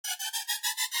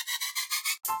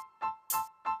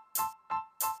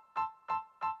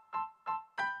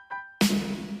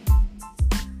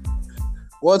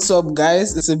What's up,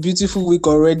 guys? It's a beautiful week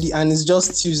already, and it's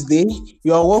just Tuesday.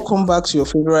 You are welcome back to your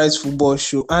favorite football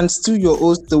show, and still your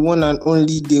host, the one and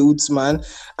only man,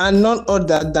 and none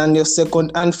other than your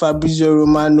second and Fabrizio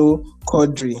Romano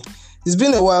QUADRI. It's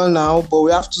been a while now, but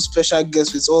we have two special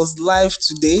guests with us live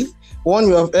today. One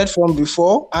you have heard from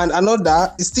before, and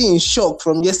another is still in shock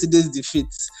from yesterday's defeat.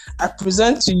 I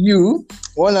present to you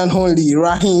one and only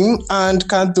Rahim and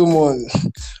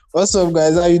KanTomon. What's up,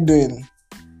 guys? How you doing?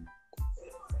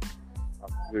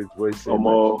 You're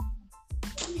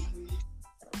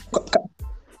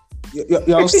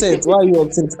upset. Why are you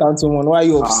upset, KanTomon? Why are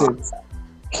you upset?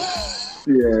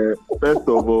 Yeah, first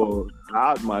of all, I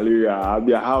had malaria. I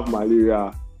have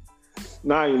malaria.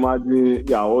 Now imagine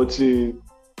you're watching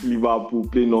Liverpool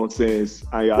play nonsense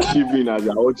and you're shivering as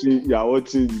you're watching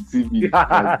the TV.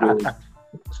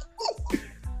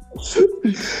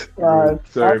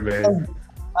 Sorry, man.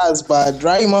 That's bad.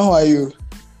 Raima, how are you?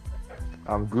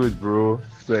 I'm good, bro.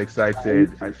 So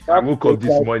excited. I woke up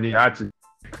this morning. I had to,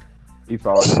 if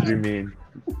I was dreaming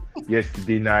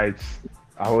yesterday night,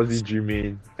 I wasn't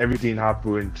dreaming. Everything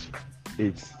happened.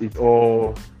 It's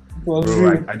all. Bro,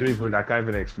 I can't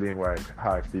even explain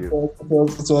how I feel. It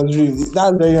was real.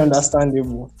 That's very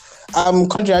understandable.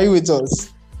 Country, are you with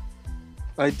us?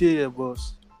 I did, yeah,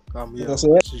 boss. I'm here.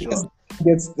 So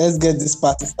let's get this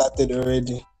party started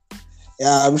already.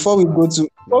 Yeah, before we go.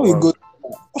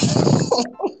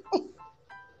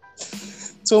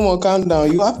 Tomo, calm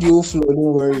down. You have the whole flow. Don't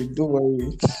worry.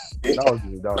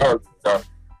 That was.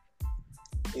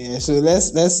 Yeah, so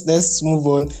let's move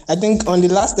on. I think on the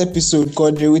last episode,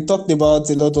 QUADRI, we talked about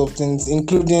a lot of things,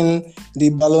 including the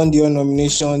Ballon d'Or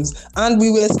nominations, and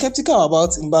we were skeptical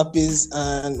about Mbappe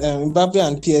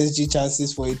and PSG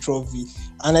chances for a trophy.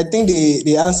 And I think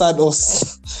they answered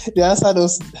us. They answered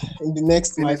us in the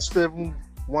next match.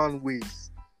 7-1 ways.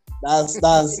 That's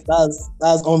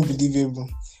unbelievable.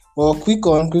 Well, quick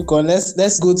on.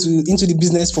 Let's go into the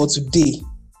business for today.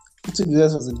 I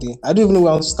don't even know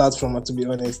where to start from, to be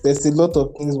honest. There's a lot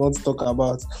of things we want to talk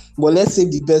about, but let's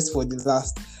save the best for the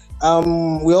last.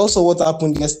 We also what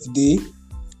happened yesterday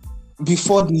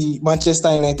before the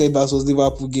Manchester United versus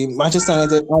Liverpool game. Manchester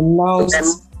United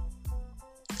announced.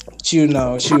 Chill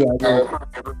now.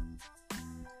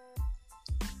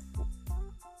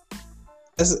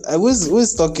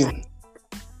 Who's talking?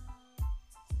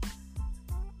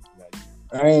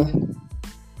 Are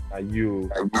you?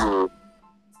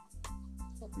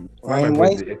 Why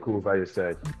the echo over your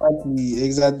side?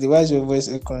 Exactly. Why is your voice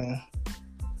echoing?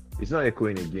 It's not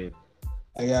echoing again.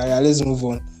 Yeah. Let's move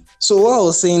on. So what I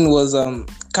was saying was,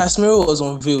 Casemiro was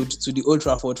unveiled to the Old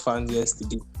Trafford fans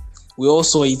yesterday. We all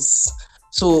saw it.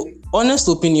 So, honest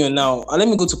opinion now. Let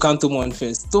me go to KanTomon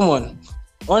first. Tomon,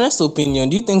 honest opinion.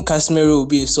 Do you think Casemiro will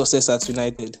be a success at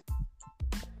United?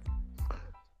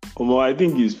 I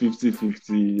think it's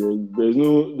 50-50.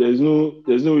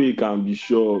 There's no way you can be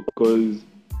sure, because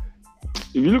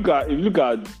if you look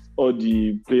at all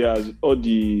the players, all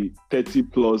the 30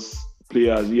 plus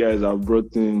players you guys have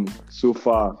brought in so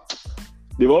far,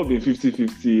 they've all been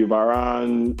 50-50.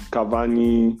 Varane,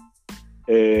 Cavani,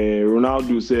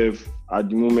 Ronaldo self at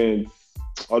the moment.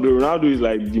 Although Ronaldo is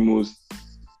like the most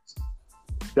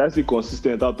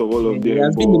consistent out of all of them. He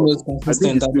has been the most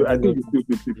consistent. I think it's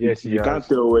still 50-50. Yes, you can't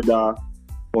tell whether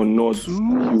or not he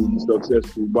will be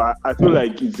successful. But I feel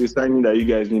like it's a signing that you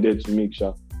guys needed to make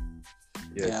sure.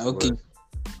 Yeah, okay.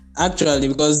 Actually,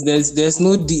 because there's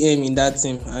no DM in that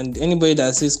team, and anybody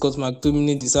that says Scott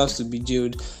McTominay deserves to be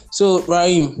jailed. So,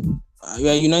 Rahim,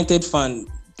 you're a United fan.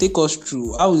 Take us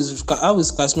through. How is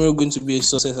Casemiro going to be a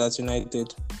success at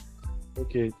United?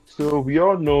 Okay, so we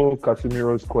all know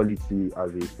Casemiro's quality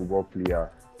as a football player,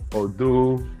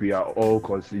 although we are all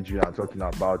considering and talking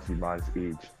about the man's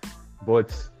age.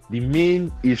 But the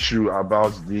main issue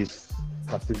about this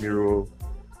Casemiro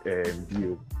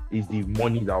deal is the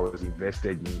money that was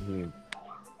invested in him.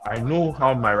 I know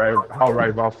how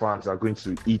rival fans are going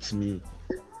to eat me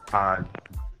and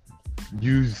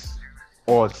use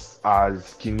us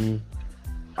as Kinney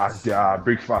as their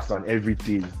breakfast and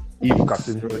everything. If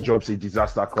Casemiro drops a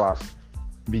disaster class,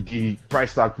 with the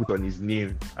price tag put on his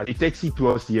name, at a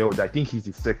 30-plus-year-old, I think he's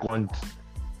the second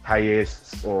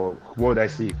highest, or what would I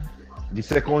say, the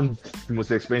second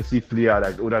most expensive player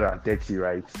that's older than 30,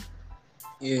 right?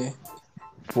 Yeah.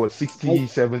 For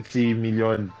 60-70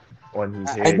 million on his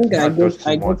head. I think I get there's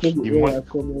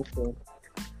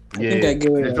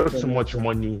just too much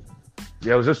money.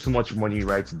 There was just too much money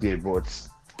right there, but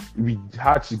we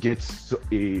had to get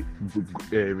a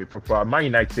proper. Man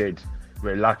United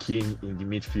were lacking in the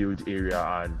midfield area,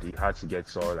 and they had to get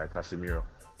someone like Casemiro,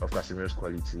 of Casemiro's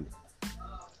quality.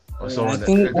 or Yeah, someone. I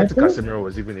Getting think Casemiro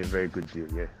was even a very good deal.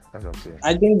 Yeah, that's what I'm saying.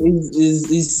 I think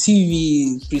his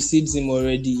CV precedes him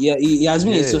already. Yeah, he has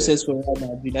been a Yeah, success for Real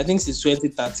Madrid. I think since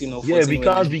 2013 or yeah. 14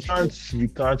 when he We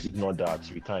can't ignore that.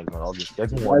 We can't ignore. Obviously,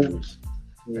 everyone has, knows.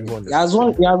 Everyone he knows has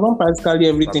won Casemiro. practically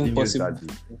everything Fabinho's possible.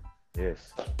 daddy. Yes,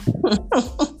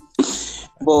 I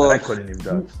But like calling him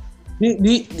that.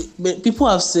 but people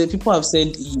have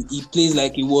said he plays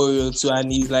like a warrior too,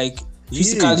 and he's like He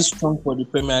physically is. strong for the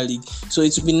Premier League. So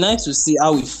it would be nice to see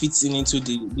how he fits in into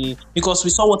the because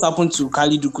we saw what happened to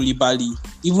Kalidou Koulibaly.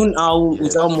 Even how Yes,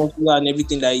 without muscular and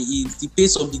everything that he is, the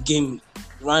pace of the game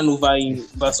ran over him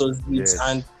versus Leeds,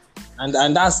 yes.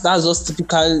 and that's just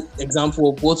typical example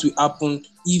of what will happen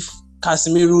if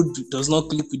Casemiro does not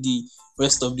click with the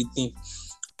rest of the team.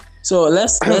 So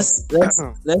let's hold Sorry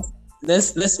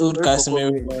for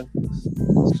coming in.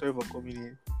 Casemiro. Sorry for coming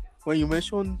in. When you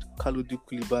mentioned Kalidou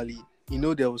Koulibaly, you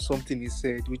know there was something he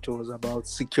said which was about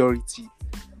security.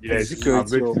 Yes,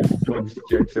 Security I'm of going to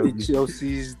the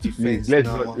Chelsea's defense. Please,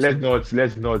 Now.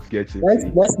 let's not get into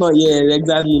it. Let's not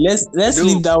exactly. Let's No,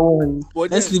 leave that one. but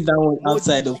Let's then leave that one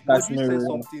outside of Modric said Casemiro.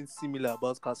 something similar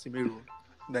about Casemiro.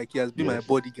 Like he has been my Yes.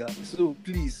 bodyguard. So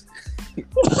please,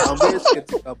 I'm very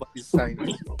skeptical about this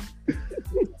signing.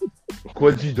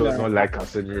 QUADRI does Yeah. not like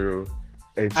Casemiro.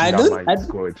 And I that don't. man is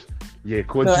good. Yeah, No, I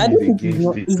QUADRI don't is think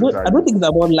against it I totally. don't think it's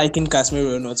about liking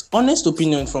Casemiro or not. Honest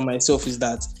opinion from myself is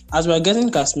that as we are getting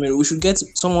Casemiro, we should get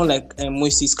someone like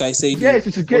Moises Caicedo. Yes,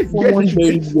 we should get, or someone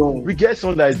very young. we get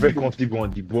someone that is very comfortable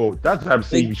on the ball. That's why I'm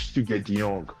saying Like, we should still get De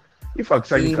Jong. If I'm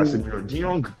signing Mm. Casemiro, De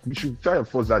Jong, we should try and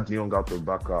force that De Jong out of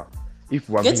Barca. If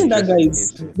we're getting that guy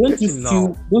is get him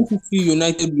now. don't you feel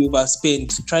United will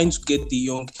overspend trying to get the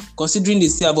young, considering they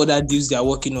still have other deals they are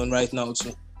working on right now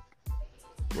too.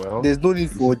 Well, There's no need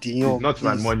for De Jong. it's not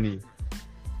my please. money.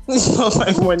 It's not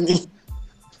my money.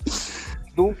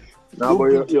 Don't. Now, but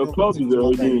bring De your Jong club into is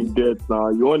already United. in debt now.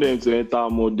 You want them to enter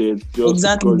more debt just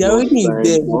Exactly, because they're you want already to in sign-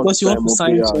 there you want because you want to more sign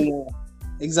players. someone.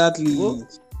 Exactly. Well,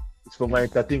 it's for my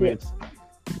entertainment.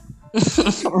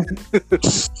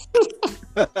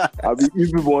 I mean, if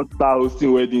you want to start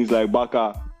hosting weddings like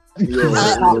Baka,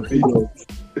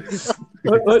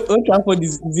 Old Trafford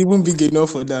is even big enough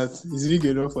for that. It's big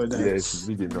enough for that. Yes, it's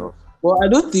big enough. But I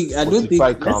don't think.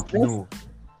 Spotify Camp Nou,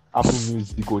 Apple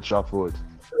Music, Old Trafford.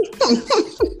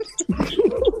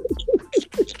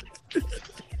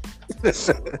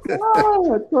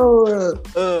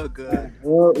 Oh god.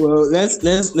 Well, let's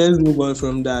move on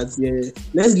from that. Yeah,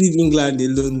 let's leave England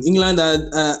alone. England had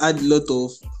a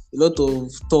lot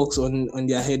of talks on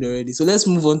their head already. So let's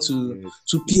move on to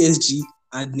PSG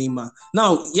and Neymar.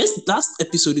 Now, yes, last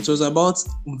episode it was about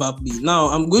Mbappe. Now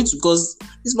I'm going to, because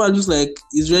this man looks like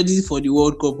he's ready for the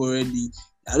World Cup already.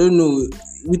 I don't know,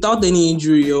 without any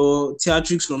injury or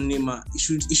theatrics from Neymar,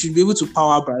 he should be able to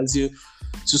power Brazil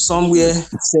to somewhere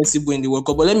sensible in the World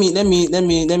Cup. But let me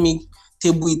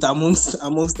table it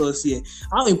amongst us here.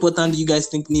 How important do you guys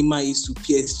think Neymar is to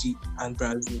PSG and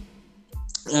Brazil?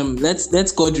 Let's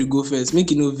QUADRI go first.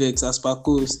 Make it no vex as per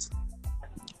coast.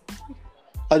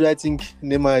 How do I think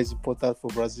Neymar is important for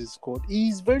Brazil's squad?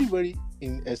 He's very, very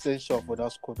essential for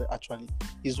that squad, actually.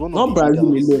 He's one of Not the Brazil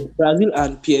leaders. alone, Brazil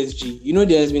and PSG. You know,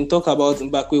 there's been talk about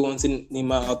Mbappe wanting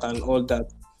Neymar out and all that.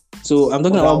 So I'm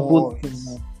talking about both.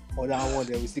 Or that one,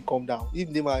 they will still come down. If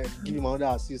Neymar give him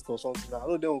another assist or something, I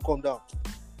know they will come down.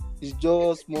 It's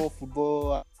just more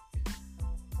football.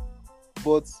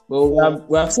 But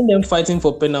we have seen them fighting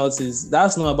for penalties.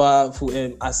 That's not about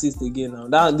assist again now.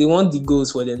 That they want the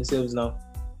goals for themselves now.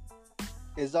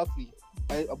 Exactly.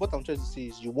 What I'm trying to say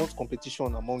is you want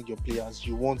competition among your players.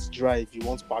 You want drive. You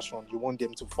want passion. You want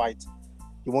them to fight.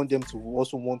 You want them to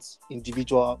also want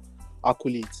individual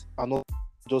accolades and not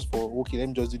just for, okay, let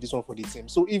me just do this one for the team.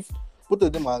 So if both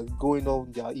of them are going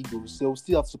on their egos, they'll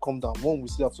still have to come down. One will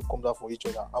still have to come down for each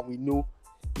other. And we know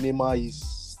Neymar is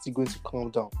still going to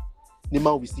calm down.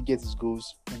 Neymar will still get his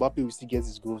goals. Mbappe will still get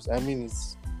his goals. I mean,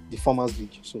 it's the Farmers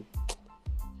League. So,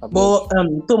 but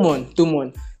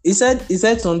Tomon, he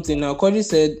said something. Now, QUADRI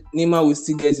said Neymar will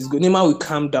still get his goal. Neymar will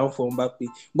calm down for Mbappe.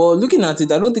 But looking at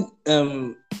it, I don't think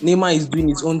Neymar is doing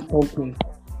his own talking.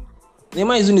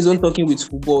 Neymar is doing his own talking with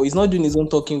football. He's not doing his own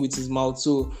talking with his mouth.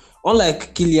 So,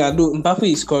 unlike Kylian, though Mbappe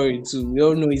is scoring too. We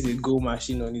all know he's a goal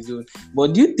machine on his own.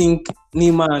 But do you think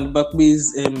Neymar and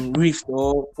Mbappe's rift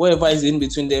or whatever is in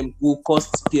between them will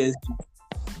cost PSG?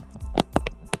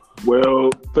 Well,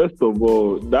 first of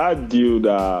all, that deal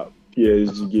that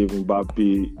PSG gave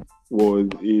Mbappe was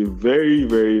a very,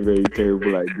 very, very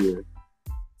terrible idea.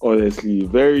 Honestly,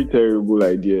 very terrible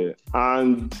idea.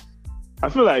 And I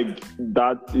feel like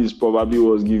that is probably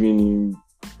what's giving him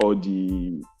all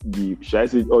the should I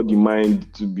say all the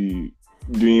mind to be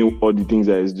doing all the things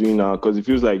that he's doing now, because it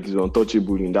feels like he's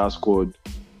untouchable in that squad.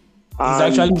 He's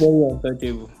actually very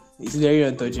untouchable. He's very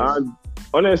untouchable. And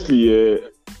honestly,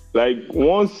 like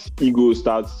once ego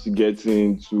starts to get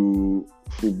into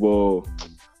football,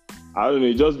 I don't know,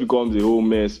 it just becomes a whole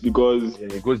mess, because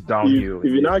it goes downhill.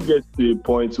 If it now gets to a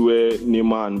point where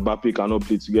Neymar and Mbappe cannot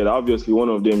play together, obviously one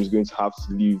of them is going to have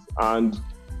to leave. And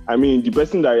I mean, the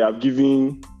person that they have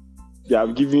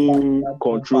given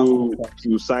control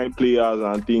to sign players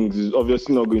and things is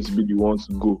obviously not going to be the one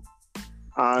to go.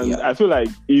 And I feel like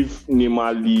if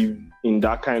Neymar leaves in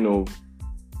that kind of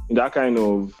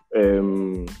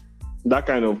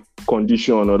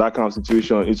condition or that kind of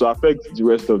situation, it will affect the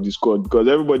rest of the squad, because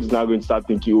everybody's now going to start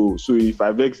thinking, oh, so if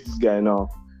I vex this guy now,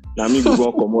 that means we're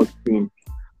going to come out to him.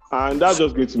 And that's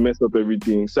just going to mess up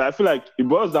everything. So I feel like it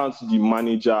boils down to the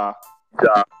manager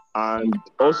and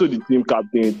also the team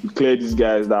captain to clear these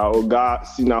guys that, oh, God,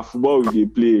 see, now football they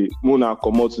play, Mona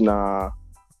come out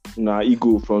na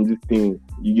ego from this thing.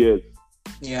 You get?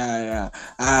 Yeah.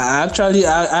 I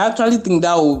actually think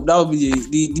that will be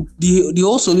the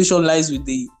whole solution lies with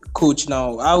the coach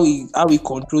now. How he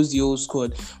controls the whole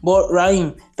squad. But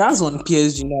Raheem, that's on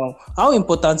PSG now. How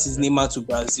important is Neymar to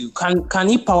Brazil? Can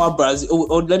he power Brazil?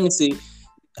 Or let me say,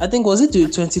 I think was it the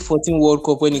 2014 World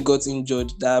Cup when he got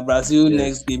injured that Brazil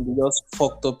next game they just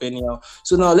fucked up anyhow.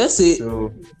 So now let's say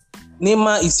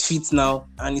Neymar is fit now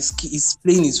and he's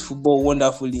playing his football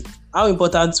wonderfully. How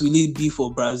important will it be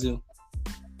for Brazil?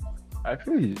 I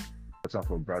feel it's important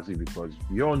for Brazil because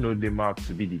we all know Neymar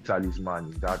to be the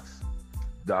talisman in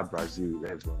that Brazil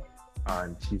level,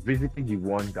 and he's basically the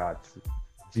one that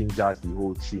gingers the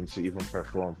whole team to even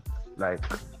perform. Like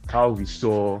how we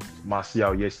saw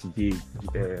Martial yesterday,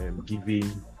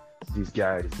 giving these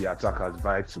guys, the attackers,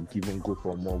 vibe to give him go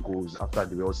for more goals after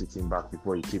they were all sitting back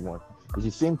before he came on. It's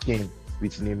the same thing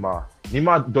with Neymar.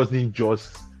 Neymar doesn't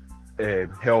just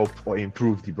help or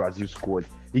improve the Brazil squad.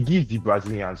 He gives the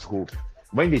Brazilians hope.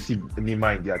 When they see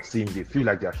Neymar in their team, they feel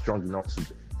like they're strong enough to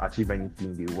achieve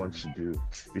anything they want to do.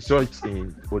 We saw it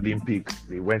in Olympics.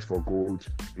 They went for gold.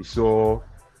 We saw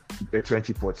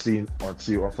 2014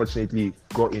 until unfortunately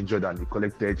got injured and they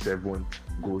collected 7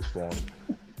 goals from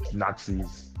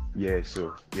Nazis.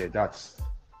 That's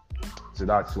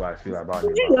what I feel about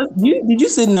Neymar. Did you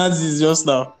say Nazis just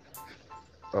now?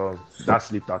 That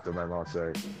slipped out of my mouth,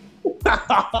 sorry.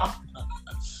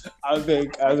 I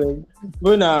beg.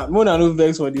 Mona no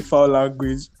vex for the foul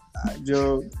language.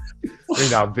 Joe.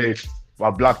 I beg.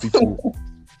 We're black people.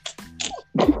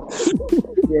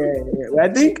 I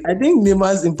think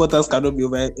Neymar's importance cannot be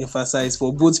overemphasized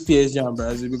for both PSG and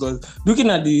Brazil, because looking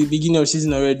at the beginning of the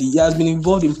season already, he has been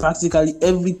involved in practically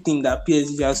everything that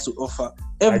PSG has to offer.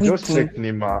 Everything.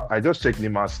 I just checked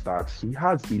Neymar's stats. He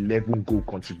has 11 goal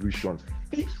contributions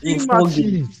in 4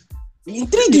 matches. In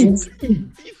 3 games?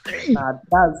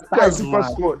 That's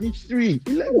mad. It's 3.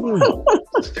 11.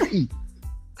 It's 3.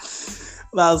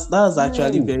 That's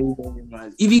actually very, very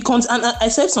mad. If he comes, and I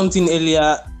said something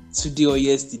earlier today or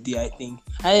yesterday, I think.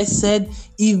 I said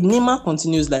if Neymar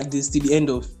continues like this till the end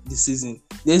of the season,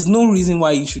 there's no reason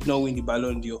why he should not win the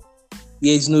Ballon d'Or.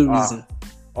 There is no reason.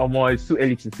 It's too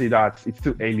early to say that.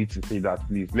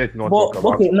 Please. Let's not talk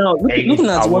about. Okay, now looking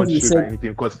at what you said,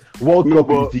 because World Cup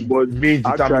is the main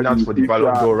determinant for the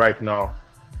Ballon d'Or right now.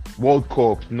 World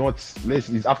Cup,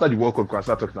 it's after the World Cup we can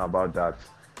start talking about that.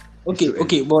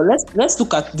 Okay, but let's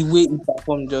look at the way he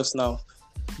performed just now.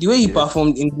 The way he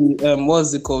performed in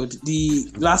the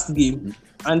the last game,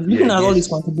 and looking at all his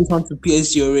contributions to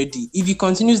PSG already. If he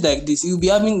continues like this, he'll be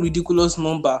having ridiculous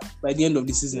number by the end of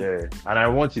the season. Yeah, and I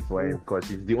want it for him because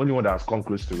he's the only one that has come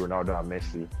close to Ronaldo and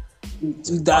Messi.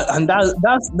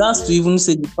 That's to even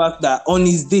say the fact that on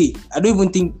his day, I don't even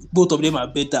think both of them are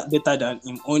better than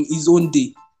him on his own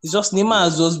day. It's just Neymar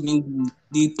has just been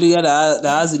the player that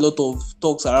has a lot of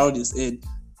talks around his head,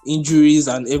 injuries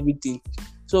and everything.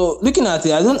 So looking at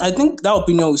it, I think that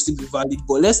opinion will still be valid,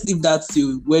 but let's leave that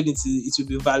till when it will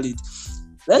be valid.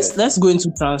 Let's go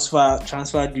into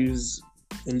transfer deals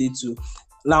a little.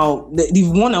 Now, the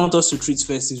one I want us to treat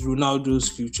first is Ronaldo's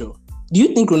future. Do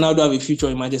you think Ronaldo have a future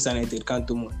in Manchester United,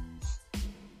 KanTomon?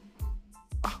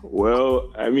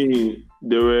 Well, I mean,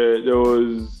 there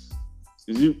was,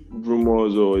 is it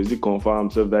rumors or is it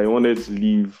confirmed that he wanted to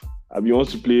leave? He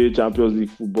wants to play Champions League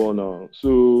football now.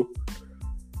 So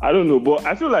I don't know, but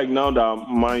I feel like now that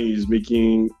Man is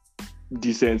making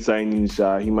decent signings,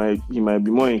 he might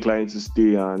be more inclined to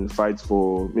stay and fight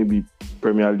for maybe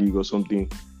Premier League or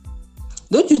something.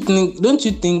 Don't you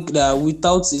think that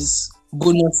without his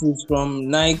bonuses from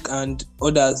Nike and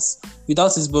others,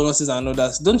 without his bonuses and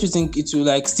others, don't you think it will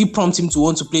like still prompt him to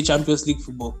want to play Champions League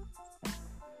football?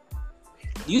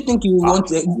 Do you think he will want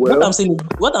to, what I'm saying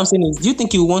is, do you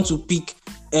think he will want to pick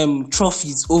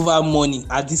trophies over money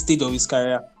at this stage of his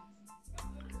career?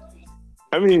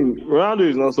 I mean, Ronaldo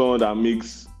is not someone that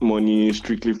makes money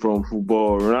strictly from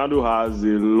football. Ronaldo has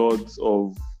a lot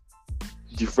of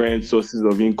different sources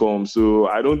of income, so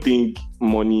I don't think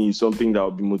money is something that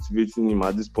will be motivating him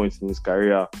at this point in his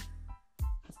career.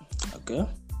 Okay.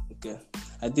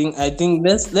 I think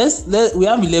let's we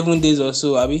have 11 days or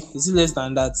so, Abby. Is it less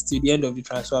than that till the end of the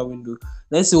transfer window?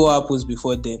 Let's see what happens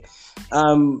before then.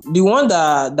 The one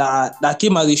that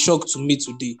came as a shock to me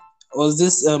today was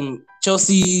this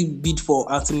Chelsea bid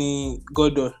for Anthony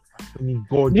Gordon.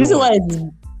 This is why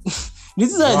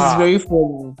it's very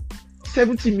funny.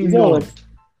 70 million.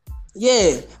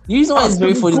 Yeah, the reason why it's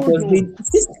very funny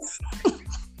because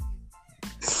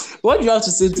what do you have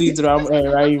to say to it,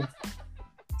 Raheem?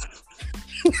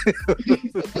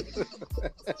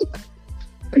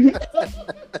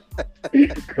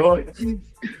 God,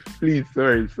 please,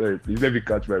 sorry, please let me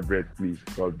catch my breath, please,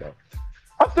 calm down.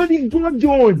 Anthony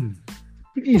Gordon,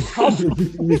 please, how does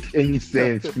this make any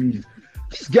sense, please?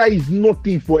 This guy is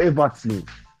nothing for Everton.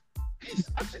 He's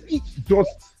actually just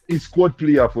a squad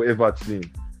player for Everton.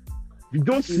 You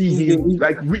don't see him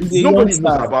nobody knows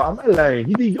about. Am I lying?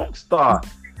 He's a young star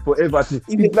for Everton.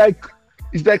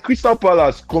 It's like Crystal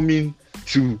Palace coming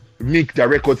to make the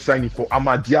record signing for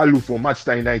Amad Diallo for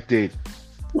Manchester United.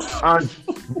 And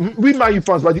we Man U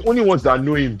fans were the only ones that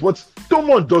know him. But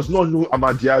Tomon does not know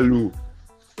Amad Diallo.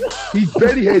 He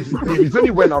barely hears his name. It's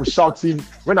only when I'm shouting,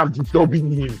 when I'm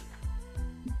disturbing him,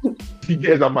 he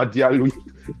hears Amad Diallo.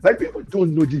 Like, people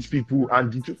don't know these people.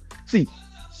 And see,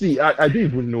 I don't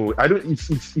even know.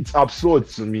 It's absurd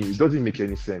to me. It doesn't make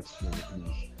any sense to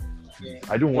me.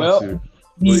 I don't want to.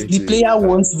 The player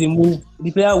wants the move.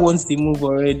 The player wants the move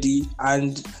already,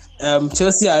 and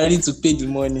Chelsea are ready to pay the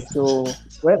money. So,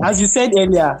 as you said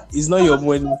earlier, it's not your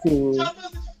money. So,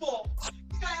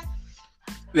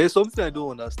 there's something I don't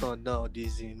understand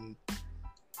nowadays in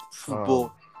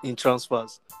football, in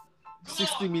transfers.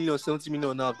 60 million, 70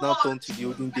 million now have now turned to the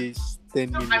olden days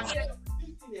 10 million.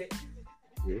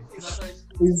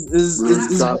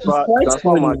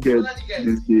 Transfer market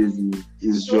these days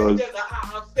is just,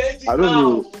 I don't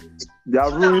know, they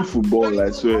are ruining football,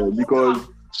 I swear, because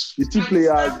you see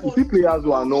players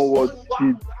who are not worth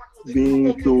it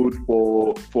being sold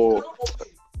for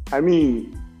I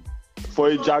mean, for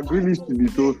a Jack Grealish to be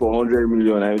sold for 100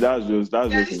 million, I mean, that's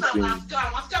just insane.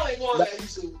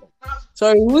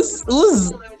 Sorry,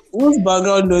 whose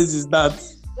background noise is that?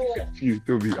 You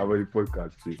told me about the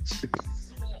podcast, please.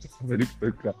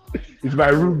 It's my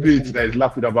roommate that is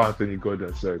laughing about Anthony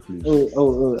Gordon. Sorry, please.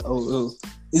 Oh.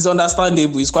 It's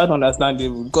understandable. It's quite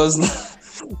understandable because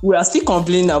we are still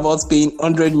complaining about paying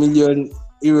 100 million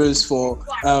euros for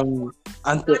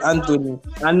Anthony,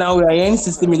 and now we are earning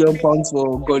 60 million pounds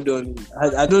for Gordon.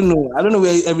 I don't know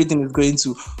where everything is going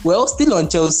to. Well, still on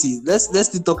Chelsea. Let's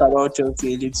still talk about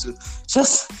Chelsea a little.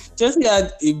 Chelsea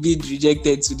had a bid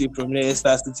rejected today from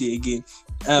Leicester City again.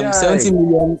 70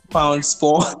 million pounds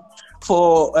for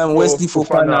Wesley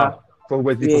Fofana. For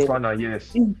Wesley Fofana,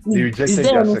 yes. They rejected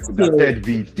their third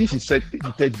bid. This is the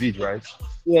third bid, right?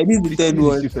 Yeah, this is the third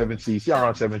one. 70. See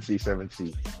around 70.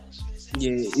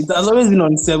 Yeah, it has always been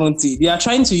on 70. They are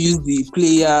trying to use the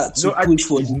player to push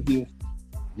for the deal.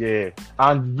 Yeah,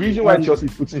 and the reason why Chelsea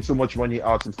is putting so much money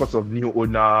out is because of new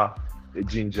owner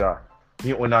Ginger.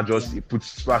 New owner just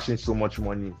splashing so much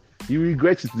money. He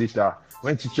regrets it later.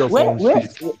 When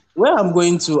where I'm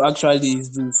going to actually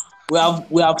is this.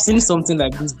 We have seen something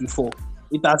like this before.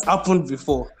 It has happened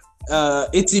before.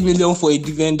 80 million for a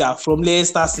defender from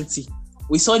Leicester City.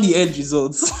 We saw the end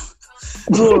results.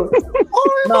 Bro,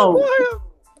 now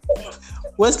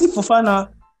Wesley Fofana,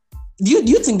 do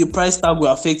you think the price tag will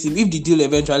affect him if the deal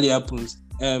eventually happens?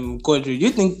 QUADRI, do you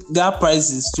think that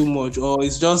price is too much or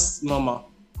it's just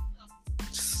normal?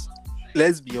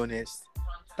 Let's be honest.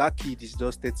 That kid is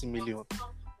just 30 million.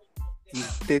 He's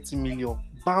 30 million.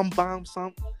 Bam,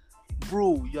 Sam.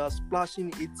 Bro, you are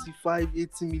splashing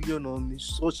 80 million on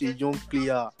such a young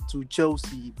player to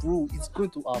Chelsea. Bro, it's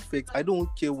going to affect. I don't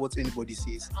care what anybody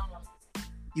says.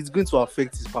 It's going to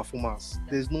affect his performance.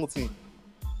 There's nothing.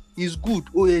 He's good.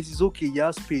 Oh, yes, he's okay. He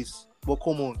has space. But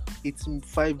come on,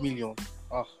 85 million.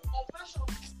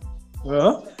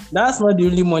 Well, that's not the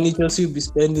only money Chelsea will be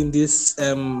spending this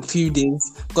few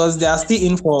days because they are still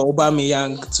in for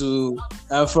Aubameyang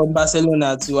from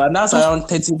Barcelona too, and that's around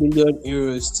 30 million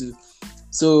euros too.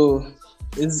 So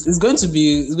it's going to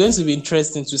be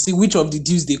interesting to see which of the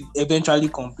deals they eventually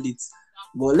complete.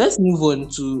 But let's move on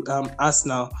to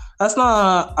Arsenal. Arsenal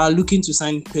are looking to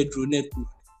sign Pedro Neto.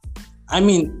 I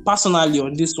mean, personally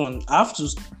on this one, I have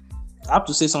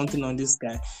to say something on this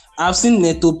guy. I've seen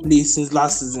Neto play since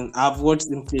last season. I've watched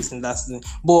him play since last season.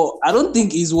 But I don't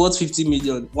think he's worth 50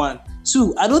 million. One.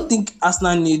 Two, I don't think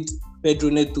Arsenal need Pedro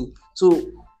Neto.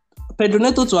 So Pedro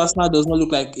Neto to Arsenal does not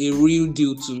look like a real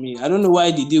deal to me. I don't know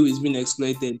why the deal is being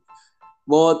exploited.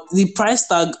 But the price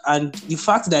tag and the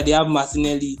fact that they have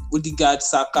Martinelli, Odegaard,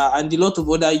 Saka, and a lot of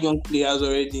other young players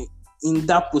already in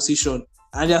that position,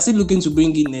 and they are still looking to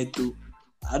bring in Neto.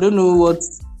 I don't know what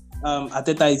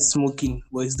Arteta is smoking,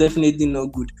 but it's definitely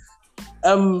not good.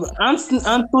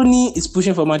 Anthony is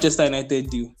pushing for Manchester United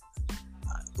deal.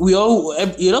 A lot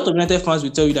of United fans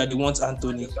will tell you that they want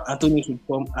Anthony. Anthony should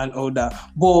come and all that.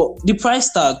 But the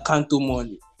price tag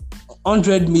KanTomon,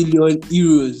 100 million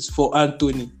euros for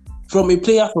Anthony from a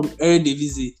player from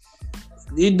Eredivisie.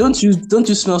 Don't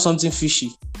you smell something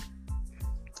fishy?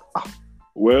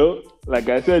 Well, like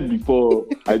I said before,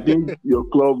 I think your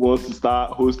club wants to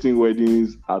start hosting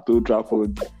weddings at Old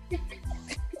Trafford.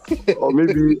 or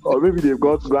maybe they've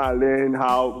got to go and learn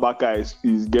how Barca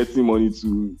is getting money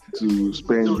to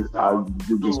spend as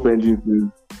they've been spending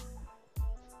things.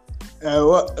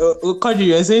 Kodji,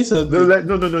 you're saying something?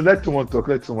 No. Let someone talk.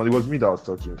 It was me that was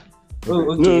talking.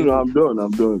 Okay. No, I'm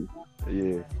done.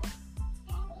 Yeah.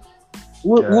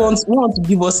 Who wants to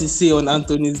give us a say on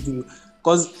Anthony's deal?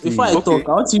 Because before I talk,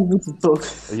 I want you to talk.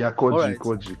 Yeah,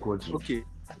 Kodji. Okay.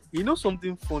 You know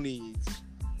something funny is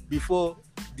before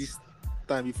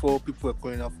people were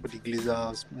calling out for the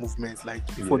Glazers movement, like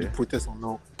before the protest and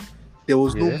all, there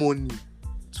was no money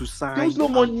to sign. There was no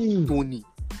money. Anthony.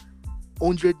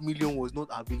 100 million was not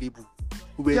available.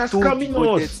 We were They are told the scamming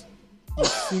budget us.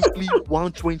 is simply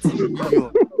 120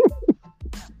 million.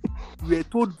 We were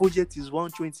told budget is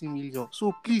 120 million.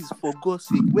 So please, for God's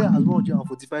sake, where has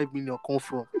 145 million come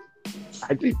from?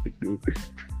 I think so.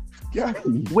 Yeah.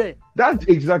 Where? That's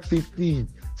the exact same thing.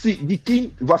 See, the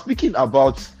thing, we're speaking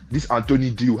about this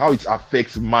Anthony deal, how it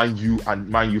affects Man U and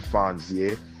Man U fans,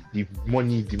 yeah? The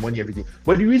money, everything.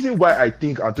 But the reason why I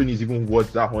think Anthony is even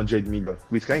worth that 100 million.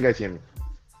 Wait, can you guys hear me?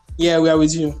 Yeah, we are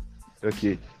with you.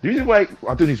 Okay. The reason why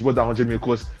Anthony is worth that 100 million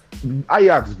because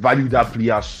Ajax value that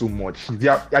player so much.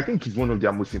 I think he's one of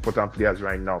their most important players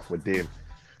right now for them.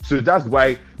 So that's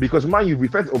why, because Man U, we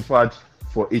first offered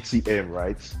for ATM,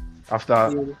 right?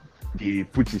 After they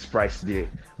put his price there,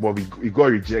 but we got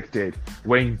rejected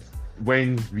when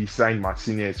we signed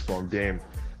Martinez from them,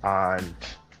 and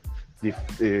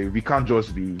we can't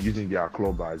just be using their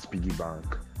club as piggy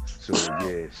bank. So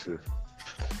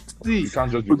we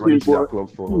can't just be running to their club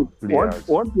for players.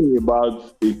 One thing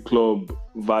about a club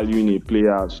valuing a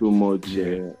player so much,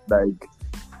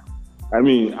 I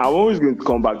mean, I'm always going to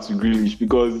come back to Grealish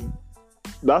because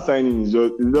that signing is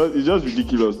just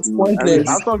ridiculous.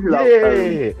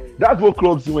 That's what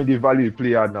clubs do when they value a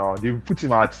player now. They put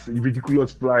him at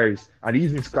ridiculous price and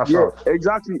he's in cash out.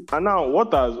 Exactly. And now,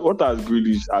 what has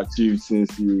Grealish achieved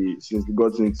since he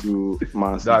got into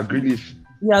Man City? That Grealish.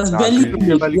 He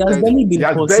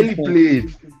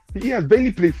has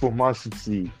barely played for Man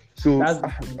City. So,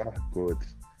 God.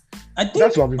 I think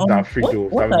that's what I'm afraid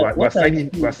of.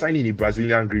 We're signing a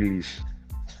Brazilian Grealish.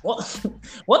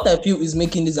 What I feel is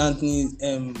making this Anthony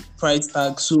price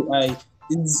tag so high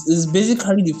is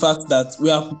basically the fact that we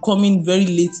are coming very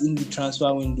late in the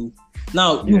transfer window.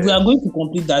 Now, if we are going to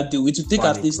complete that deal, it will take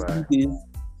at least 3 days.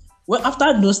 Well,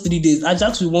 after those 3 days,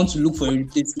 Ajax will want to look for a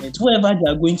replacement. Whoever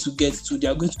they are going to get to, they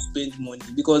are going to spend money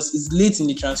because it's late in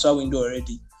the transfer window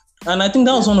already. And I think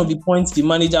that was one of the points the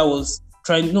manager was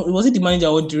trying. No, was it the manager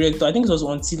or director? I think it was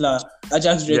until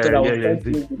Ajax director.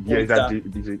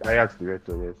 The Ajax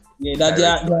director. Yes. Yeah, that they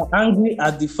are angry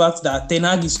at the fact that Ten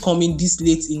Hag is coming this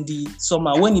late in the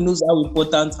summer when he knows how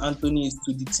important Anthony is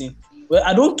to the team. Well,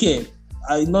 I don't care.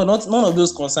 None of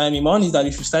those concern me. My own is that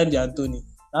we should sign the Anthony.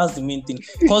 That's the main thing.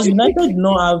 Because United do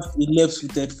not have a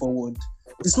left-footed forward.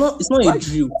 It's not a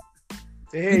drill.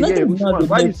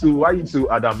 Why you so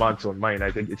adamant on Man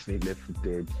United getting a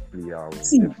left-footed player?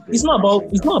 It's not about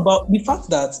the fact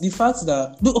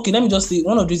that okay, let me just say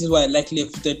one of the reasons why I like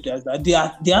left-footed players that they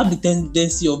have the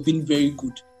tendency of being very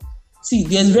good. See,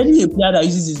 there's rarely a player that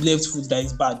uses his left foot that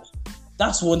is bad.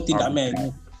 That's one thing that I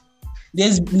know.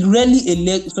 There's rarely a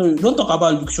left. Sorry, don't talk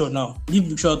about Luke Shaw now. Leave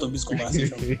Luke Shaw out of this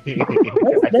conversation.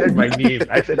 I said my name.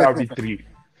 I said RB3.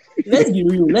 Let's be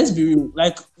real.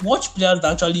 Like, watch players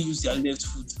that actually use their left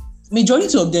foot.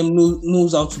 Majority of them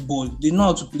knows how to ball. They know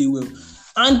how to play well.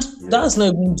 And that's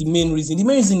not even the main reason. The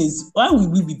main reason is why will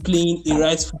we be playing a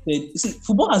right-footed? You see,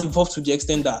 football has evolved to the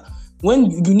extent that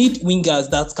when you need wingers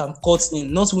that can cut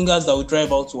in, not wingers that will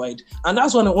drive out wide. And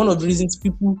that's one of the reasons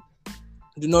people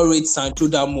do not rate Sancho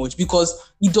that much,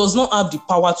 because he does not have the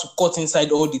power to cut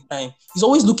inside all the time. He's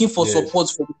always looking for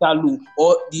support from Italo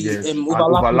or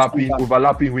the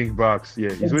overlapping wing backs.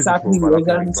 Yeah, he's exactly.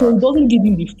 So it doesn't give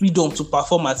him the freedom to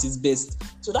perform at his best.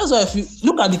 So that's why if you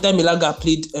look at the time Elaga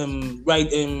played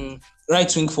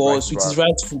right wing for us with his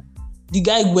right foot, the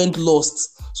guy went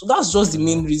lost. So that's just the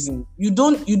main reason. You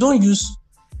don't use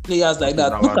players like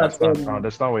that. I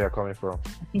understand where you're coming from.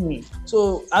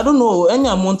 So I don't know any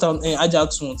amount of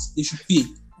Ajax wants. They should pay.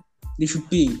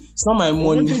 It's not my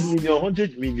money.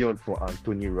 100 million for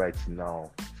Anthony right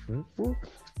now.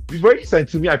 He's very sent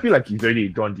to me. I feel like he's already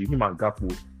done deal. Him and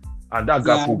Gakpo, and that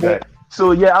Gakpo guy.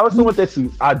 So I also wanted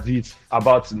to add this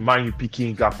about Man U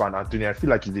picking Gakpo and Anthony. I feel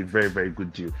like it's a very, very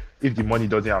good deal if the money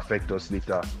doesn't affect us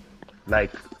later.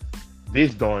 Like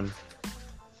based on.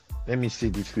 Let me say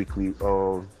this quickly.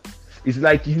 It's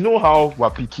like, you know how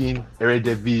we're picking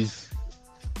Eredivisie,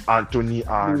 Anthony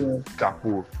and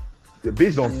Gakpo.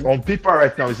 Based on paper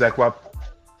right now, it's like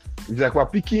we're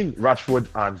picking Rashford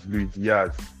and Luis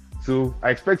Diaz. So I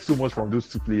expect so much from those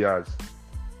two players.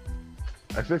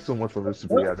 Let me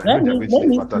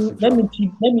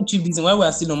chip this in while we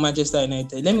are still on Manchester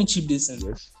United. Let me chip this in.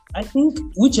 Yes. I think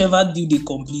whichever deal they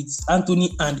complete, Anthony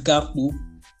and Gakpo,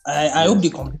 I hope they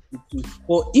complete it too.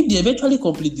 But if they eventually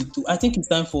complete it too, I think it's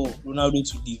time for Ronaldo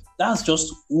to leave. That's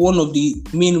just one of the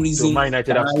main reasons. So Man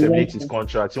United has to terminate his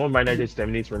contract. You want Man United to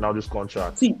terminate Ronaldo's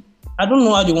contract? See, I don't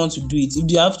know how they want to do it. If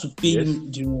they have to pay him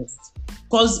the rest,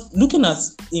 because looking at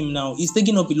him now, he's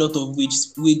taking up a lot of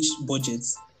wage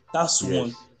budgets. That's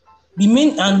one. The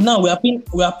main, and now we are paying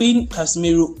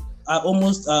Casemiro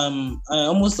almost on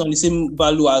the same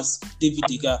value as David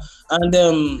De Gea. And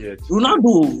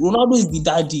Ronaldo is the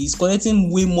daddy. He's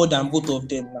collecting way more than both of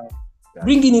them now. Yeah.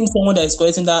 Bringing in someone that is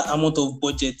collecting that amount of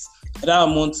budget,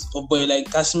 like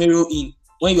Casemiro in,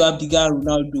 when you have De Gea and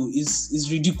Ronaldo, is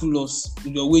ridiculous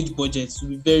with your wage budget, to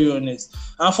be very honest.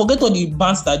 And forget all the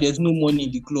bans that there's no money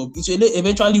in the club. It will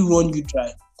eventually run you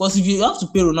dry. Because if you have to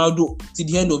pay Ronaldo till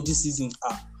the end of this season,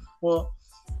 well,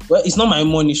 it's not my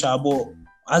money, but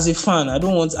as a fan, I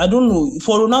don't know.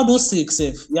 For Ronaldo's sake,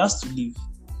 he has to leave.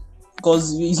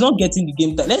 Because he's not getting the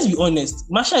game time. Let's be honest.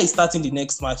 Martial is starting the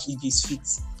next match if he's fit.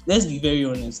 Let's be very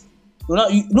honest.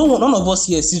 None of us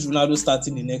here sees Ronaldo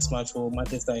starting the next match for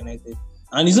Manchester United.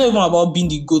 And it's not even about being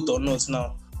the GOAT or not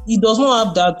now. He does not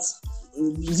have that,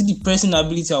 is it the pressing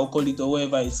ability, I'll call it, or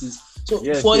whatever it is. So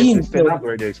for him, I've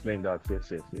already explained that.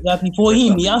 Exactly. For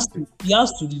him, he has to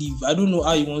leave. I don't know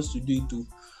how he wants to do it too.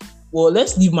 Well,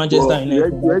 let's leave Manchester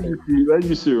United. Where do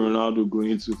you see Ronaldo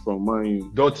going to from Man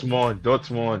U?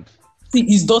 Dortmund. See,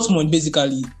 it's Dortmund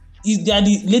basically. They are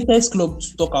the latest club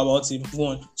to talk about him.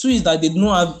 One. Two is that they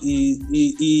don't have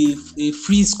a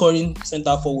free scoring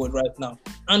centre forward right now.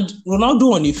 And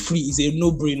Ronaldo on a free is a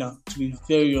no-brainer, to be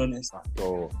very honest.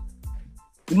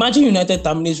 Imagine United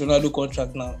terminates Ronaldo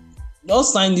contract now.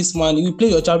 Just sign this man. He will play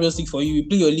your Champions League for you. He will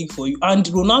play your league for you. And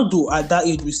Ronaldo at that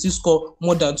age will still score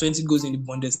more than 20 goals in the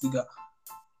Bundesliga.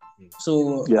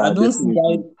 So I don't see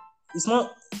that. It's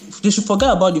not. They should forget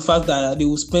about the fact that they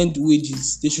will spend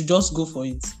wages. They should just go for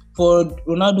it. For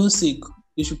Ronaldo's sake,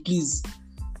 they should please.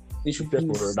 For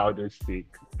Ronaldo's sake.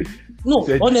 No,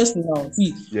 honestly now,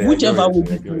 see, whichever way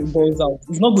it balls out,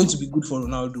 it's not going to be good for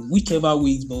Ronaldo. Whichever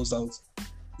way it balls out,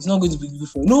 it's not going to be good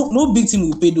for him. No big team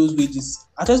will pay those wages.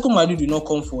 Atletico Madrid will not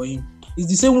come for him. It's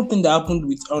the same thing that happened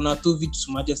with Arnautovic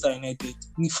to Manchester United.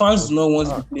 The fans do not want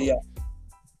the player.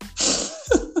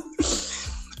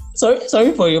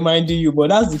 Sorry for reminding you, but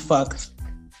that's the fact.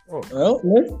 Well,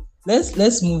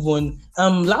 let's move on.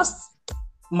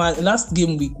 Last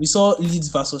game week we saw Leeds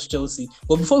versus Chelsea.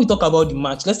 But before we talk about the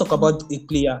match, let's talk about a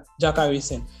player, Jack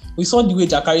Harrison. We saw the way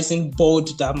Jack Harrison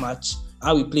balled that match,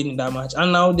 how he played in that match,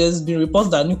 and now there's been reports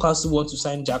that Newcastle want to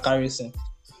sign Jack Harrison.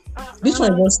 This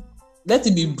one was, let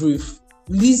it be brief.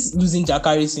 Leeds losing Jack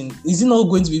Harrison, is it not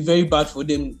going to be very bad for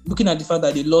them? Looking at the fact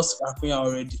that they lost Acuna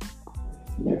already.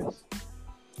 Yes.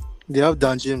 They have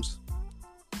Dan James.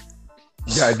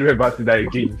 Yeah, I do about that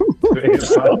again.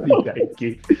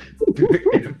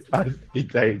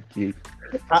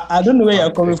 I don't know where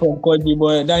you're coming from, Cody,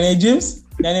 but Daniel James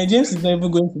is not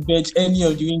even going to bench any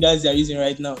of the wingers they're using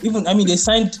right now. They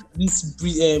signed this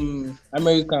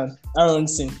American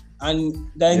Aronson, and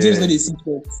Daniel James got a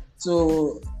secret.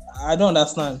 So I don't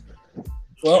understand.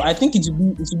 Well, I think it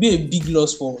would be a big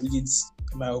loss for Leeds,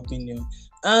 in my opinion.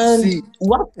 And See,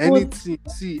 Watford,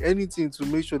 anything to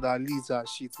make sure that Leeds are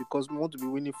shit because we want to be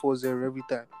winning 4-0 every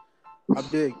time. I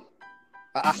beg.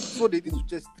 Before they did to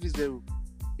just 3-0.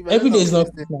 every day is not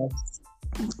Christmas.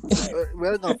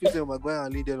 We're not gonna face them Maguire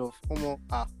and Lindelof. No.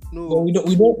 But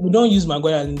we don't use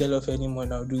Maguire and Lindelof anymore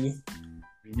now, do we?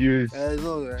 We use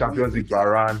Champions League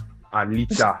Varane and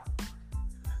Licha.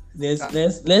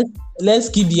 Let's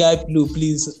keep the hype low,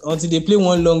 please, until they play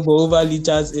one long ball over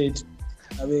Licha's head.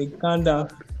 I mean, calm down.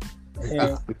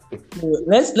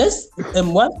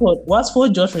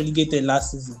 Watford just relegated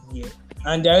last season,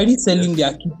 and they're already selling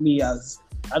their key players.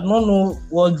 I don't know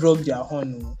what drug they are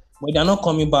on, but they're not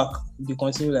coming back if they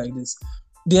continue like this.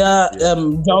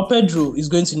 João Pedro is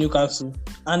going to Newcastle,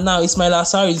 and now Ismail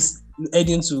Assar is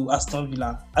heading to Aston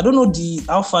Villa. I don't know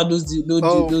how far those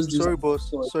deals. Sorry,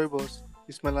 boss.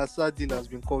 Ismail Assar deal has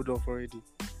been called off already.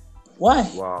 Why?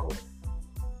 Wow.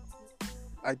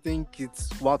 I think it's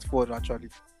Watford actually.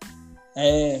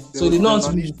 So they know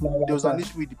there was an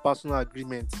issue with the personal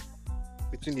agreement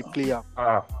between the player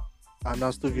and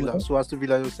Aston Villa. So Aston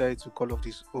Villa decided to call off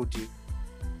this OD.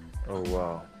 Oh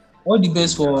wow. All the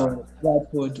best for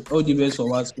Watford.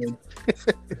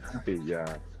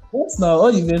 Yeah. What's now?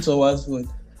 All the best for Watford.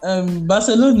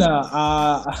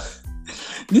 Barcelona.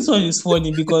 This one is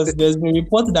funny because there's been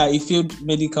reported that he failed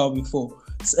medical before.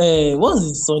 What's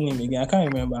his surname again? I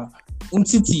can't remember.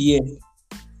 Umtiti, yeah.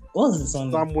 What's his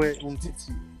surname? Samuel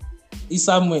Umtiti. It's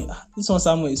Samuel. This one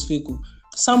Samuel is fake.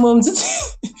 Samuel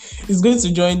Umtiti is going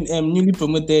to join newly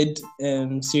promoted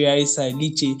Serie A side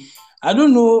Lecce. I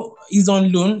don't know. He's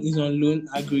on loan.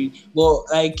 Agree. But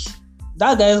like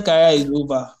that guy's career is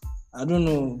over. I don't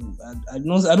know. I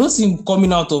don't see him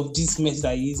coming out of this mess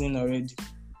that he's in already.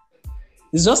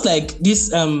 It's just like this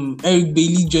Eric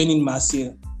Bailly joining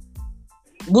Marseille.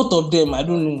 Both of them, I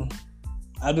don't know.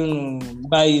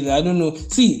 Bailly, I don't know.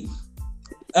 See,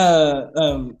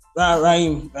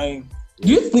 Raheem. Do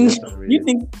you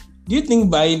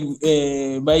think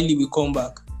Bailly will come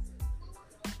back?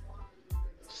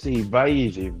 See, Bailly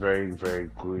is a very, very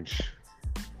good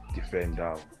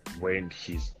defender when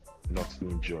he's not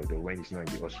injured or when he's not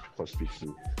in the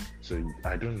hospital. So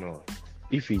I don't know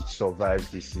if he survives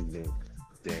this season.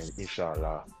 Then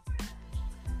inshallah,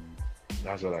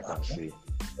 that's all I can say.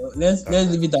 Let's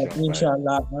leave it at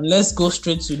inshallah, and let's go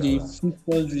straight to the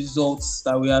fixtures results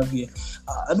that we have here.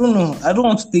 I don't know. I don't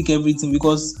want to take everything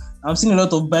because I'm seeing a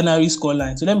lot of binary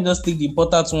scoreline. So let me just take the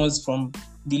important ones from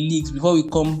the leagues before we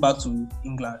come back to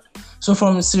England. So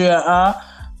from Serie A,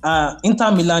 Inter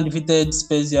Milan defeated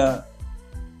Spezia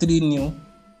 3-0.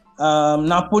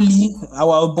 Napoli,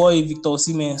 our boy Victor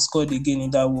Osimhen scored again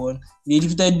in that one. They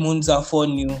defeated Monza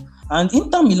 4-0. And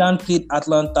Inter Milan played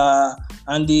Atlanta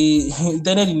and they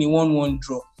ended in a 1-1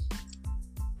 draw.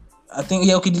 I think,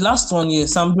 the last one,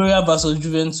 Sampdoria versus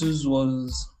Juventus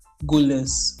was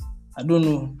goalless. I don't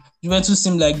know. Juventus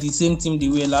seemed like the same team they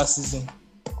were last season.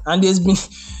 And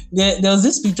there was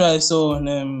this picture I saw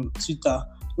on Twitter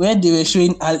where they were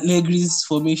showing Allegri's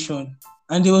formation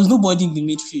and there was nobody in the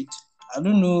midfield. I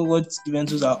don't know what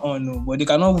Juventus are on, but they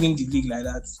cannot win the league like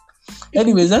that.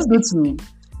 Anyways, let's go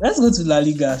to La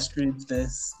Liga straight.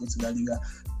 Let's go to La Liga.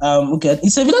 Okay,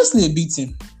 is Sevilla still a big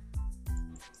team?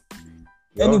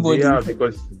 Anybody? Yeah,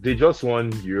 because they just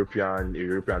won a European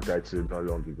title not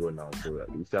long ago now, so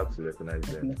we still have to recognize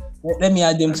them. Let me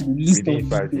add them to the list within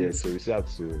 5 years, so we still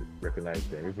have to recognize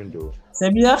them, even though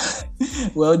Sevilla,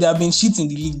 well, they have been shit in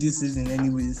the league this season,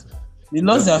 anyways. They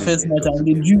lost their first match and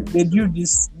they drew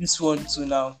this one too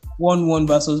now. 1-1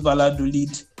 versus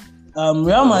Valladolid.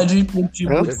 Real Madrid played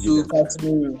tribute to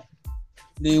Casemiro.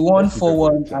 They won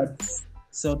 4-1 at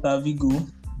Celta Vigo.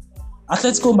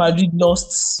 Atletico Madrid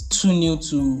lost 2-0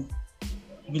 to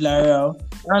Villarreal.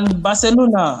 And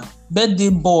Barcelona, birthday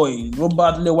boy,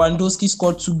 Robert Lewandowski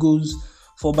scored 2 goals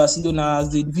for Barcelona as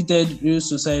they defeated Real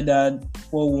Sociedad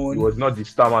 4-1. He was not the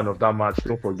star man of that match.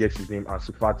 Don't forget his name,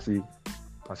 Ansu Fati.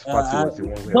 Was the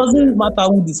one doesn't matter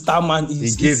who the star man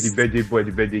is. He gave the birthday boy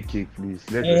the birthday cake, please.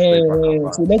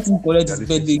 So let him collect his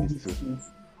birthday gift.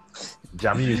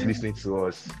 Jamie is listening to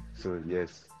us, so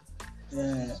yes.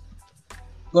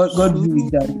 God be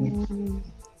with that.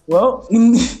 Well,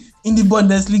 in the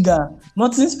Bundesliga,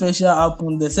 nothing special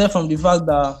happened except from the fact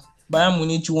that Bayern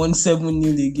Munich won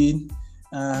 7-0 again.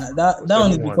 That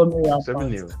one is becoming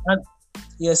rampant. 7-0.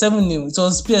 7-0. It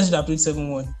was PSG that played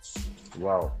 7-1.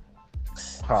 Wow.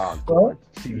 Well,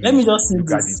 let me just say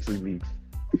this.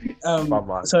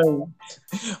 Sorry.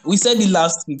 We said it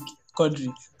last week,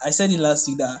 QUADRI. I said it last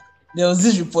week that there was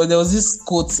this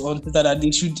quote on Twitter that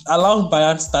they should allow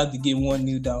Bayern to start the game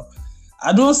 1-0 down.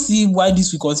 I don't see why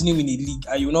this will continue in a league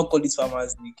and you will not call it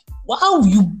Farmers League. How will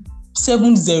you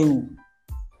 7-0.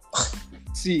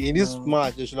 See, in this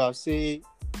match, they should have said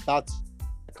that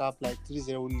cap like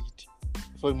 3-0 lead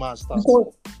before the match starts.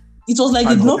 Because it was like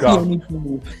they did not play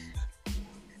anything.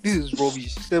 This is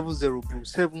rubbish. 7-0, bro.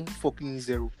 7 fucking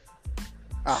 0.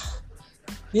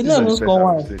 They never score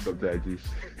one.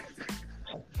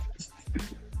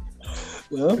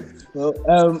 Well,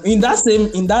 in that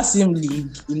same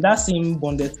league, in that same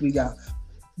Bundesliga,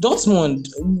 Dortmund,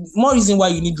 more reason why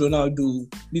you need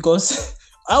Ronaldo, because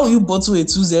how will you bottle a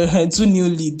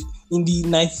 2-0 lead in the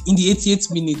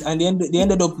 88th minute and they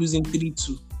ended up losing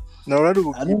 3-2? No,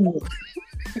 Ronaldo. I don't know.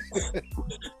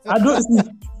 I don't see.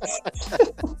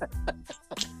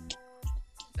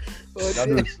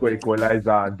 Ronaldo score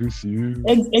equalizer and do you.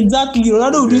 Exactly,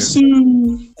 Ronaldo will do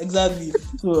you. Exactly.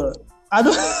 So I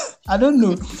don't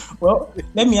know. Well,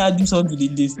 let me add this on to the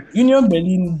list. Union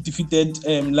Berlin defeated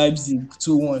Leipzig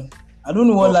 2-1. I don't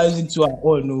know what Leipzig to at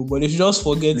all, no, but they should just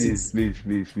forget please, it.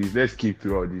 Please. Let's keep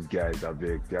through all these guys. I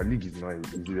beg. Their league is not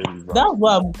relevant. That's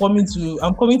why I'm coming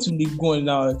to League 1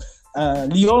 now.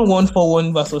 Lyon won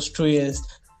 4-1 versus Troyes.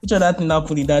 Which other thing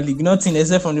happened in that league? Nothing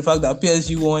except from the fact that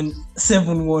PSG won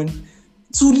 7-1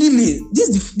 to Lille.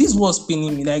 This was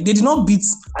paining me. Like, they did not beat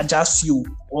Ajaccio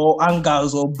or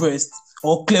Angers or Brest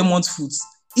or Clermont Foot.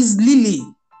 It's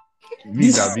Lille.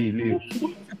 Lille.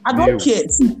 I don't care.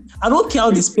 See, I don't care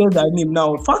how they spell their name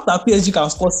now. The fact that PSG can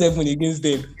score 7 against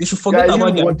them, they should forget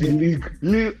about their league.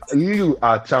 Lille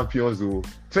are champions, though.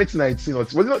 2019 or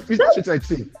was it not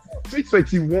 2019?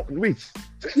 2021. Wait.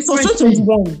 It's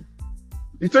 2021.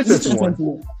 It's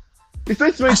 2021. It's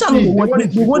 2020.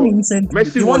 They won in recently.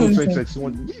 Messi won in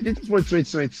 2021. They just won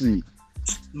 2020.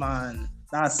 Man,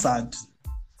 that's sad.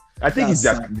 I think it's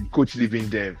just the coach leaving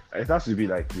them. It has to be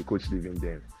like the coach leaving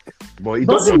them. But it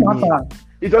doesn't matter.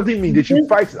 It doesn't mean they should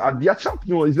fight and they are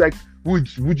champions. It's like, would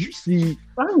you see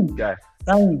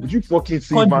would you fucking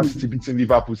see Man City beating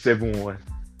Liverpool 7-1?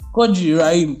 QUADRI,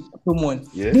 right? Come on.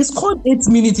 Yeah. They scored 8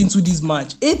 minutes into this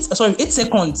match. 8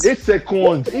 seconds. 8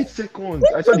 seconds.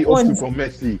 I saw the up to from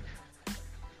Messi.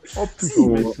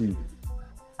 Messi.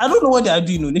 I don't know what they are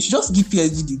doing. No. They should just give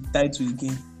PSG the title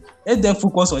again. Let them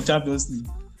focus on Champions League.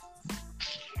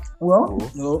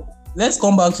 Well, no. Let's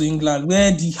come back to England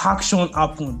where the action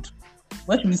happened.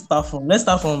 Where should we start from? Let's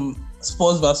start from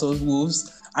Spurs versus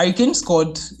Wolves. Harry Kane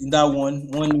scored in that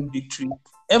one victory.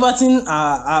 Everton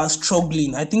are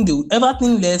struggling. I think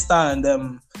Everton, Leicester, and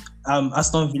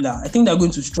Aston Villa. I think they're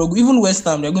going to struggle. Even West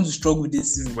Ham, they're going to struggle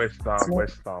this season. West Ham.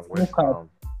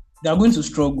 They are going to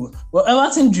struggle. Well,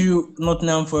 Everton drew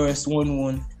Nottingham Forest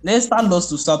 1-1. Leicester lost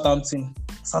to Southampton.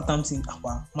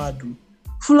 Madu.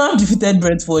 Fulham defeated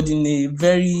Brentford in a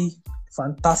very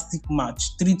fantastic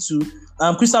match,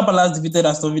 3-2. Crystal Palace defeated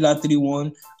Aston Villa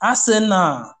 3-1.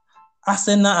 Arsenal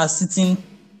are sitting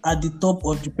at the top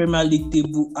of the Premier League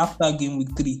table after game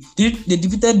week 3. They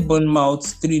defeated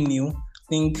Bournemouth 3-0. I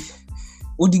think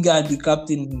Odegaard, the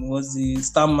captain, was the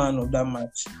star man of that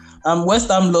match. West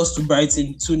Ham lost to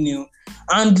Brighton 2-0.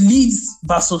 And Leeds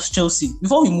versus Chelsea.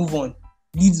 Before we move on,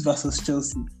 Leeds versus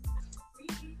Chelsea.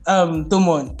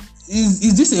 Tomon,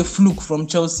 is this a fluke from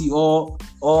Chelsea or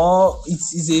it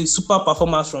is a super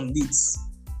performance from Leeds?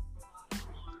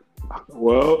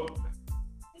 Well,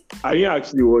 I didn't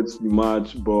actually watch the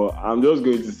match, but I'm just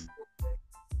going to see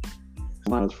the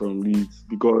match from Leeds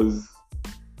because,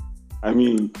 I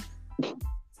mean,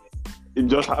 it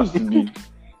just has to be.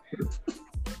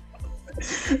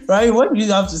 Right, what do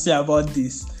you have to say about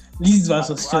this? Leeds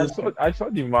versus Chelsea. I saw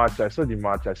the match. I saw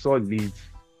Leeds.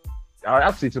 I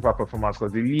have to say super performance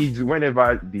because the Leeds,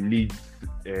 whenever the Leeds,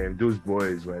 those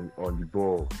boys went on the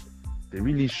ball, they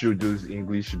really showed those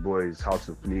English boys how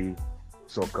to play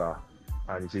soccer.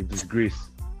 And it's a disgrace.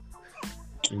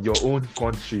 In your own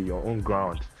country, your own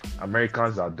ground,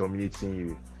 Americans are dominating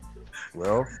you.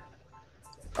 Well,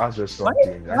 that's just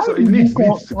something.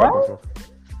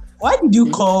 Why did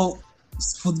you call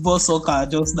football soccer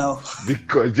just now?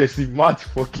 Because Jesse Matt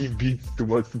fucking beats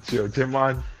Thomas Tuchel,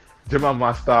 German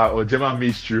master or German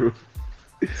maestro.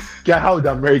 How would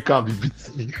American be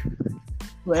beating?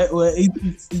 Well, it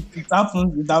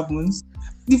happens.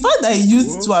 The fact that he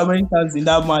used 2 Americans in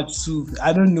that match too,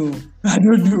 I don't know.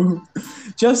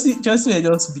 Chelsea were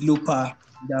just below par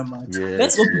in that match. Yes,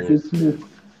 let's hope it's a fluke.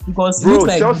 Because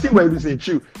Chelsea were losing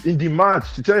too in the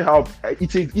match. To tell you how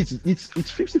it's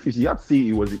 50-50. You have to say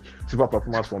it was a super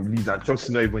performance from Leeds and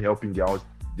Chelsea not even helping their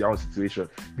own situation.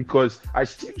 Because I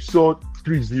still saw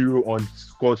 3-0 on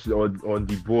scores on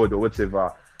the board or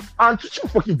whatever. And Tuchel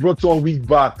fucking brought on wing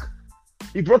back.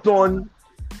 He brought on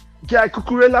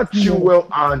Cucurella, Chilwell,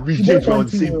 and Rich James on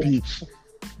the same pitch.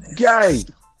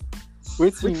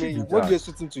 Wait, Which man, is what that? do you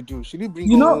expect him to do? Should he bring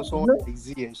You know, on someone like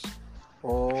Ziyech?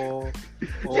 Or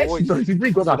Yes, what he does. He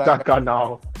bring on attacker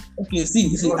now. okay,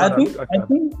 see, Go I on, think,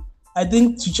 attacker.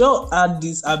 Tuchel had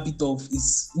this habit of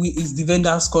his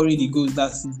defender scoring the goals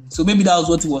that season. So maybe that was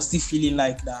what he was still feeling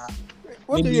like that.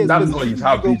 what do Maybe you That's expect? not his Bring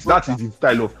on habit. That is his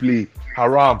style of play.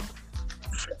 Haram.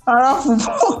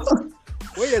 football.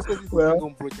 What you expect him to Well, bring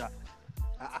on Broja?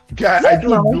 Guy, I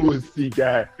don't know, see,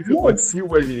 guy. Yes. But still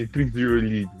well in a 3-0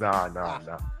 lead. Nah.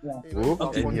 Yeah. Oh,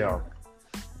 Okay. anyhow.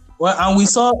 Well, and we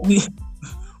saw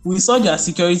their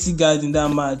security guard in that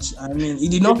match. I mean, he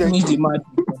did not finish the match.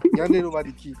 He handed over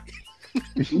the key.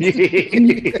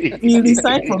 He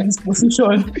resigned from his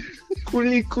position.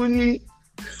 Kuli.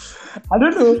 I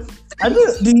don't know.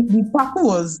 The tackle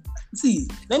was. See,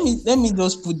 let me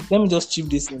just chip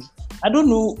this in. I don't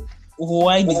know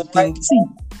why they think. See,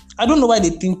 I don't know why they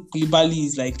think Koulibaly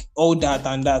is like all that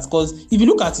and that. Because if you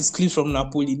look at his clips from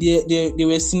Napoli, there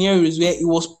were scenarios where he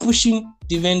was pushing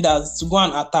defenders to go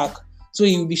and attack, so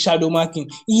he will be shadow marking.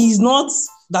 He is not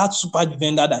that super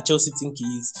defender that Chelsea think he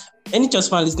is. Any Chelsea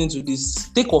fan listening to this,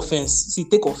 take offense.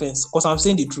 Take offense, because I'm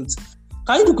saying the truth.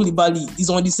 Kalidou Koulibaly is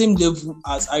on the same level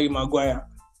as Harry Maguire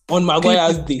on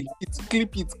Maguire's day.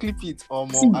 Clip it. See,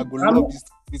 I go love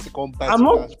this combat. I'm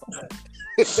not.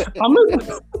 I'm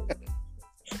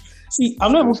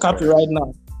not even capping right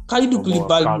now. Kalidou Calm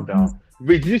Koulibaly. down.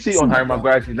 Wait, did you say on Harry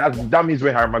Maguire? That means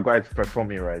when Harry Maguire is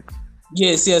performing, right?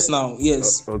 Yes, now,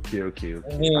 yes. Okay.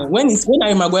 When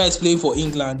Harry Maguire is playing for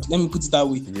England, let me put it that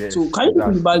way. Yes, So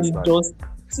Kalidou Koulibaly just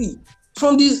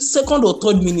from the second or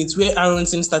third minute where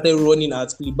Aronson started running at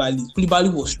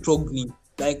Koulibaly was struggling,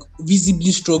 like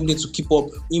visibly struggling to keep up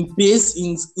in pace,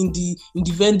 in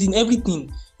defending everything.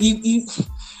 He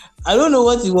I don't know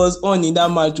what he was on in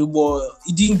that match, but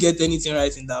he didn't get anything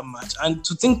right in that match. And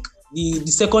to think the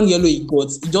second yellow he got,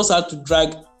 he just had to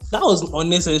drag. That was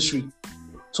unnecessary.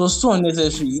 It was so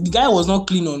unnecessary. The guy was not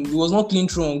clean on. He was not clean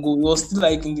through on goal. He was still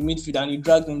like in the midfield, and he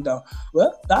dragged him down.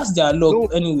 Well, that's their luck. No,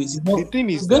 anyways, the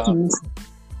thing is that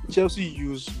Chelsea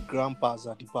used grandpas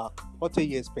at the back. What are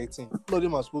you expecting? All of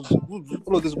them are supposed to be on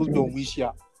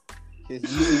Wisha. He's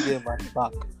using them at the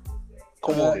back.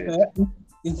 Come on.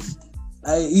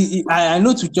 I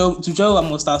know Tuchel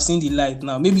must have seen the light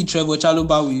now. Maybe Trevor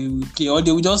Chalobah will play, or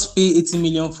they will just pay 80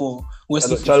 million for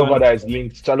Wesley Fofana.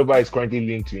 Chalobah is currently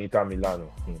linked to Inter Milan.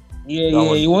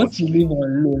 Yeah, he wants to leave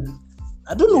on loan.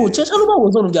 I don't know. Chalobah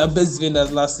was one of their best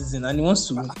defenders last season, and he wants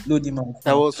to load him out.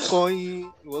 I was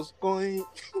going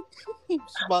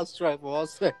smart strike for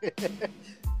us.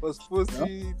 Was supposed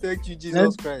to thank you,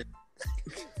 Jesus Christ.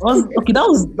 Okay, that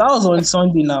was on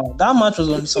Sunday now. That match was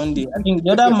on Sunday. I think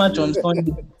the other match on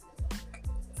Sunday.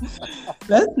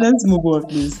 Let's move on,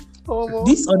 please.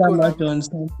 This other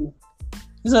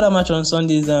match on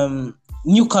Sunday is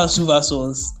Newcastle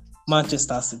versus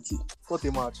Manchester City. What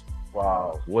a match.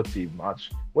 Wow, what a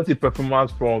match. What a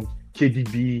performance from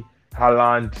KDB,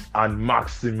 Haaland, and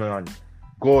Maximin.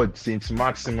 God, Saint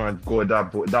Maximin, God,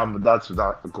 that's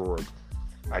God.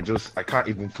 I can't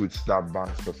even put that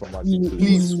bank's performance into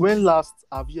Please, when last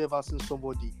have you ever seen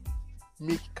somebody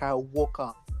make Kyle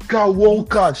Walker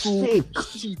shit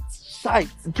sight?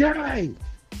 Guy,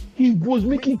 he was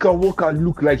making Kyle Walker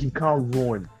look like he can't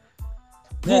run.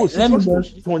 No, Let me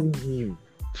just turning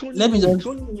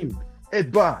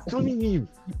him.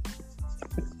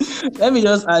 Let me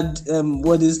just add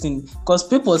what this thing, because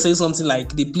people say something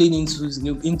like they played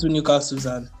into Newcastle,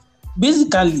 and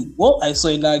basically what I saw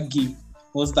in that game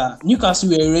was that Newcastle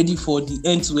were ready for the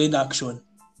end-to-end action,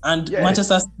 and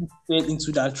Manchester City fell into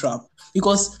that trap,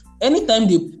 because anytime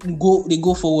they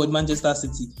go forward, Manchester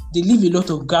City, they leave a lot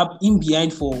of gap in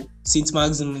behind for Saint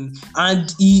Maximin,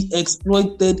 and he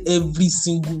exploited every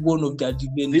single one of their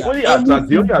defenders. All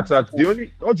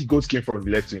the goals came from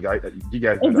the left wing. You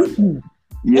guys know that?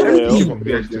 Yeah, from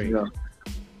the left wing.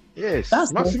 Yes,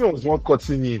 Maximin was one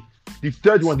cutting in. The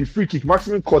third one, the free kick,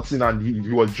 Maximin cut in and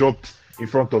he was dropped in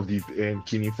front of the in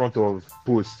front of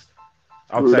post.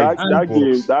 Outside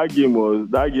that game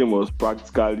was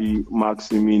practically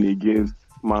Maximin against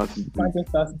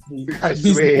Manchester City. I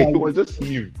swear, it was just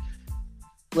him.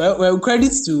 Well,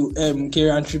 credits to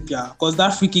Kieran Trippier, because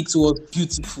that free kick was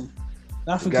beautiful.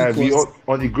 That free kick was...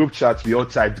 on the group chat, we all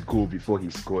typed goal before he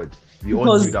scored. We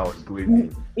all knew that was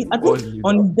going in. I think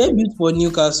on his debut for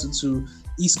Newcastle too,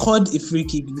 he scored a free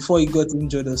kick before he got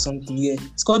injured or something. Yeah, he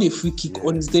scored a free kick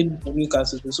on his debut for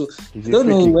Newcastle too. So I don't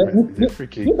know where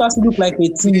Newcastle look like a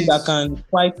team that can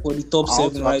fight for the top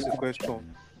 7 right now.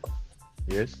 Question.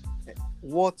 Yes.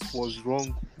 What was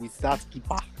wrong with that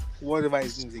keeper? Whatever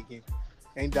his name is again.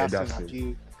 And that's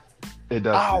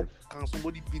How can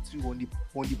somebody beat you on the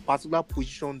particular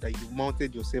position that you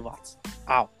mounted yourself at?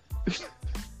 How?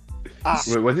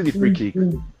 Wait, was it the free kick?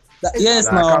 Yes,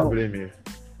 I can't blame you.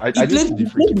 I didn't see the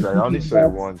free kick. I only saw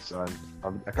it once, and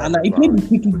I can't. And he played the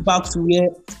free kick back to where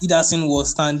Ederson was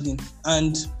standing,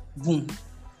 and boom.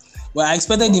 Well, I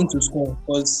expected him to score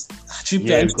because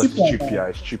Trippier.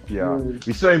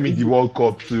 We saw him in the World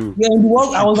Cup too. Yeah, in the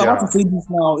World, I was about to say this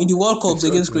now. In the World Cups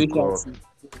against Croatia,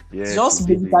 it's just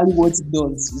basically what it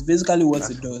does. It's basically what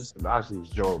it does. That's his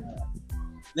job.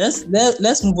 Let's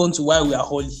move on to why we are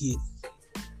all here.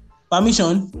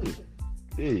 Permission.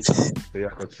 Hey, yeah,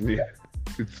 continue.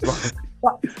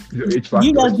 It's fine.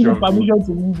 You guys give me permission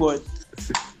to move on.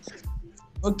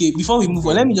 Okay, before we move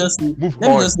on, let me just say, move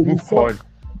on.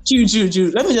 Chill.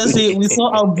 Let me just say, we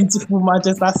saw how beautiful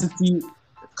Manchester City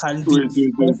can be.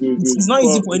 It's not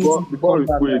easy for anything to come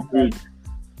back. Wait.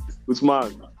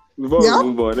 Usman, before we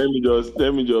move on, let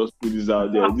me just put this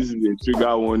out there. This is a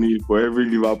trigger warning for every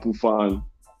Liverpool fan.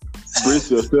 Brace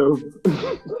yourself.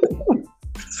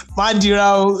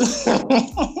 Madirao.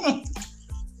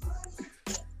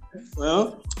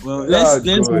 Well, let's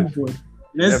move on.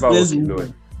 Let's move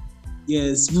on.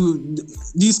 Yes,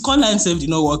 the scoreline itself did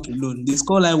not work alone. The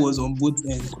scoreline was on both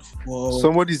ends.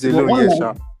 Somebody's alone, yes,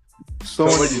 sir.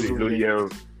 Somebody's alone, yeah.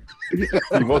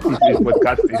 You want to this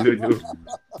podcast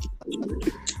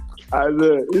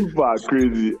alone, if we are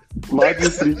crazy,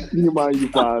 imagine 3 Man U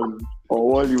fans or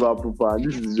 1 Liverpool fan.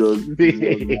 This is just.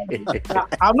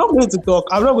 I'm not going to talk.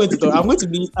 I'm going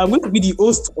to be the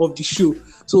host of the show.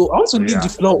 So I want to leave the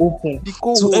floor open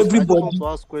to everybody. I want to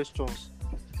ask questions.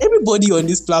 Everybody on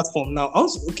this platform now.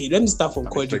 Okay, let me start from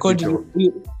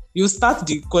QUADRI. You start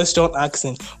the question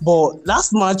asking. But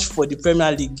last match for the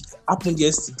Premier League happened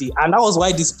yesterday, and that was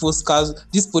why this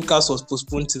podcast was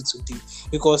postponed till today.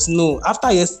 Because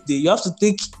after yesterday, you have to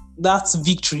take that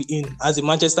victory in as a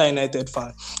Manchester United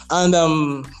fan. And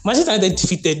Manchester United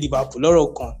defeated Liverpool,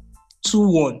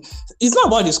 2-1. It's not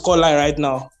about the scoreline right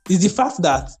now. It's the fact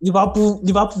that Liverpool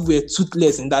were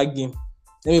toothless in that game.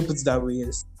 Let me put it that way.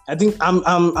 Yes, I think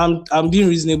I'm being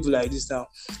reasonable like this now.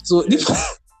 So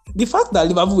the fact that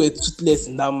Liverpool were toothless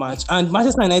in that match and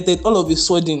Manchester United all of a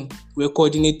sudden were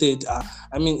coordinated,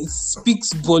 it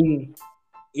speaks volume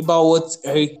about what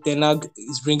Erik ten Hag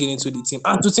is bringing into the team.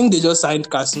 And to think they just signed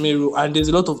Casemiro and there's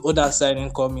a lot of other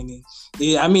signings coming in.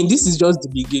 This is just the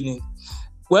beginning.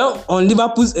 Well, on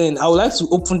Liverpool's end, I would like to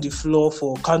open the floor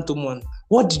for KanTomon.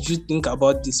 What did you think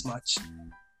about this match?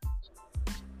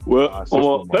 Well,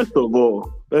 first of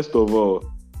all,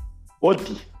 what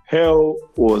the hell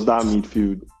was that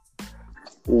midfield?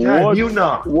 What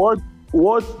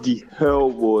the hell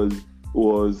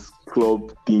was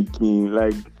Klopp thinking?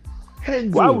 Like,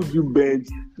 why would you bench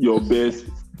your best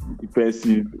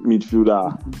defensive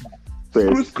midfielder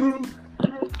first?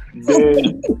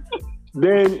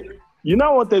 Then you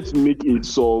now wanted to make a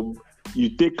sub. You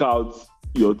take out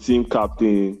your team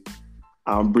captain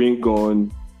and bring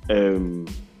on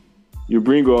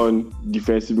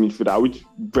defensive midfielder, which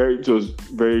was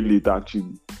very late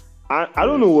actually. I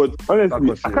don't know what,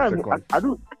 honestly.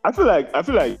 I feel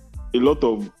like a lot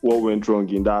of what went wrong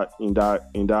in that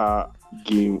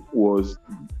game was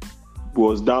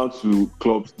down to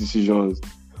Klopp's decisions.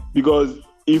 Because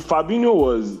if Fabinho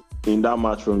was in that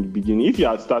match from the beginning, if he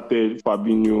had started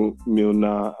Fabinho,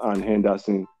 Milner, and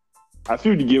Henderson, I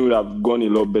feel the game would have gone a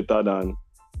lot better than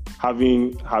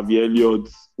having Javier Elliott,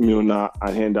 Milner,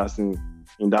 and Henderson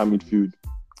in that midfield.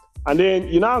 And then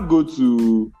you now go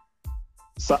to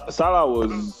Salah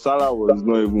was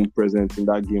not even present in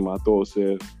that game at all. So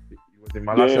it was in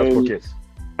Malaysia's pocket.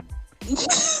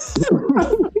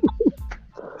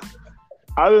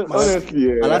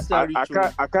 Honestly,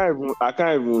 I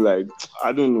can't even like,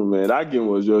 I don't know, man. That game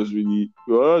was just really,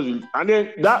 and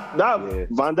then that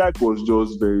Van Dijk was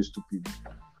just very stupid.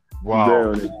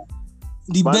 Wow.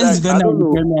 The best defender in the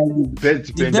Premier League.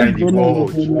 Best defender in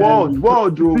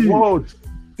the world.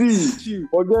 See,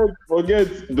 forget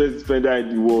best defender in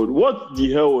the world. What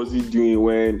the hell was he doing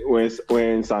when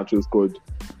Sancho scored?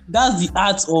 That's the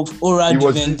art of aura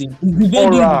defending.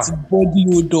 Defending with body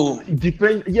odor.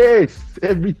 Yes,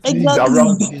 everything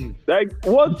around him. Like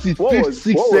what was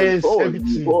he thinking?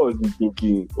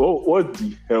 What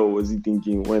the hell was he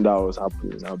thinking when that was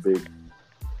happening? I beg.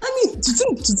 To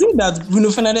think that Bruno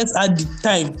Fernandes had the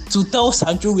time to tell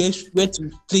Sancho where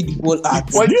to play the ball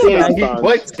at.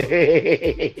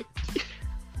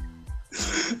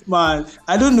 Man,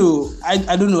 I don't know. I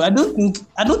don't know. I don't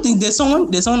think there's someone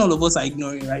all of us are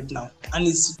ignoring right now, and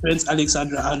it's Trent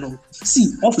Alexander-Arnold.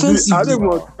 See, offensively. I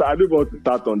don't want to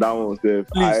start on that one, Steph.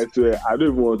 I swear, I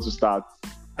don't even want to start.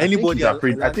 Anybody? I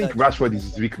think Rashford is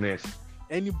his weakness.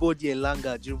 Anybody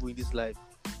Elanga dribble in this life,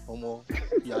 you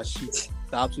are shit.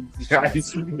 You're absolutely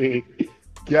shit.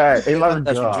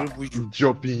 Elanga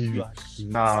dropping.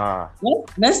 Nah.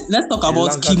 Let's talk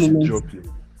about key moments.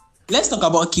 Let's talk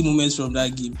about key moments from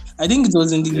that game. I think it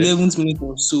was in the 11th minute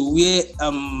or so where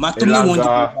Matole won the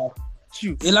ball.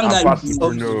 Elanga,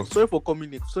 sorry for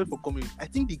coming in. I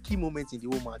think the key moment in the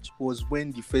whole match was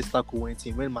when the first tackle went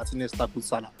in, when Martinez tackled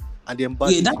Salah, and then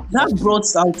that brought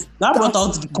out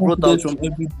the confidence from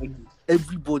everybody.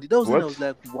 Everybody. That was when I was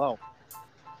like, wow.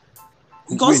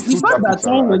 Because the fact that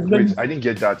someone was wait, I didn't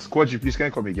get that. QUADRI, please can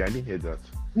you come again? I didn't hear that.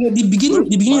 Yeah, the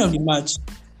beginning of the match.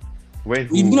 When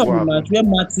where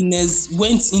Martinez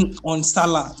went in on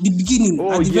Salah. The beginning.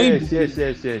 Oh, yes.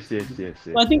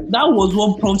 So I think that was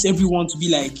what prompts everyone to be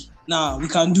like, nah, we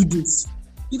can do this.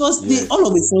 Because they all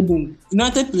of a sudden,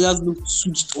 United players looked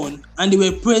switched on and they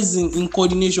were pressing in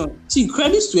coordination. See,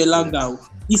 credits to Elanga.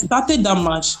 He started that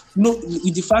match,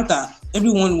 with the fact that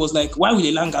everyone was like, why will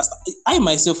Elanga start? I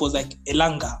myself was like,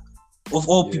 Elanga, of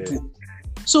all people.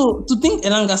 So to think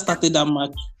Elanga started that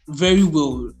match very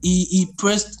well, he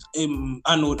pressed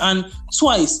Arnold, and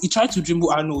twice he tried to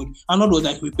dribble Arnold. Arnold was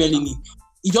like repelling him.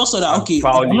 He just saw that, okay,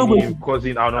 I'm not going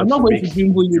to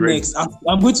dribble you next.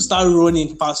 I'm going to start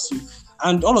running past you.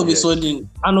 And all of a sudden,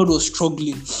 Arnold was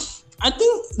struggling. I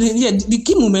think, the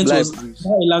key moment was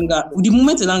Elanga. The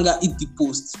moment Elanga hit the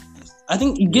post, I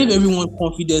think it gave everyone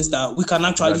confidence that we can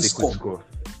actually score.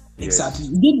 Exactly.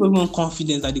 It gave everyone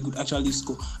confidence that they could actually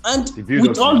score. And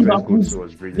with all Liverpool,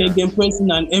 their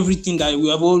pressing and everything that we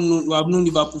have known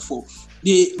Liverpool for,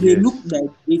 they look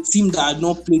like a team that had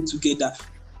not played together.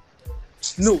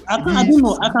 No, I don't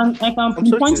know. I can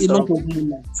pinpoint a lot of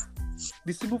moments.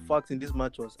 The simple fact in this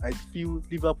match was, I feel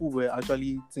Liverpool were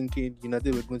actually thinking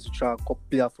United were going to try and cut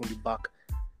player from the back,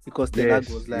 because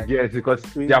was like, because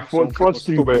their front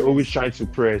three were always trying to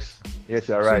press. Yes,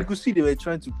 you're right. So you could see they were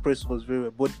trying to press us very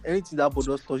well, but anything that ball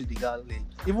just touched the guy leg.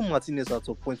 Even Martinez at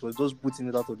some point was just putting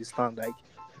it out of the stand. Like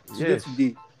today,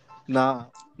 come on.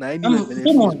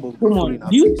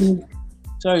 Do you think?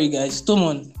 Sorry, guys.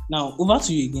 Tomon. Now over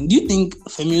to you again. Do you think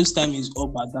Firmino's time is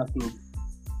up at that club?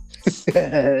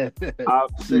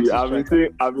 I've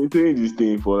been saying this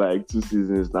thing for like 2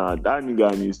 seasons now. That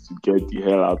nigga needs to get the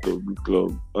hell out of the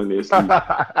club, honestly.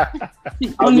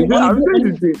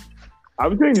 I've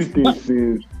been saying this thing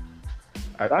since.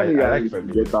 I like to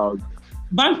get out.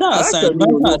 Banter aside. I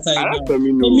like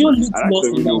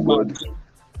Firmino, but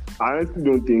I honestly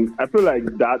don't think. I feel like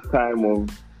that time of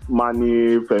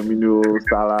Mane, Firmino,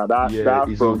 Salah, that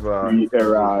front three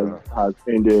era has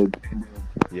ended.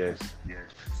 Yes.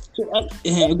 So,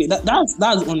 okay, that's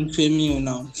on Firmino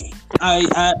now. I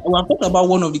have talked about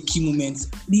one of the key moments.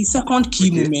 The second key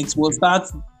moment was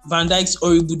that Van Dijk's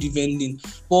horrible defending.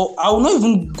 But I will not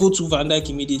even go to Van Dijk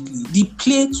immediately. The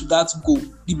play to that goal,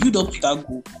 the build up to that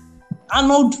goal,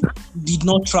 Arnold did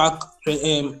not track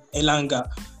Elanga.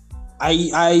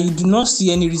 I do not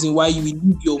see any reason why you will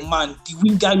leave your man, the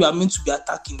winger you are meant to be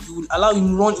attacking. You will allow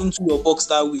him run into your box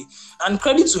that way. And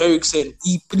credit to Eriksen,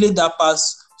 he played that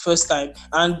pass first time.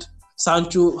 And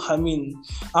Sancho, I mean,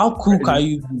 how cool can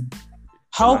you be?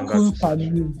 How cool can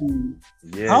you be?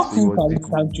 Yes, how cool can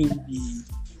Sancho be?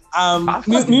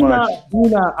 Mina,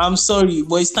 I'm sorry,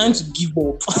 but it's time to give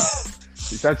up.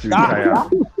 It's time to retire.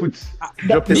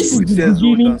 This is the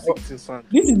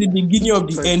beginning of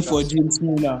the end for James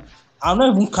Mina. I'm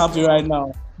not even capping right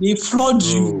now. They flawed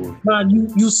you. Man,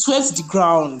 you sweat the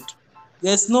ground.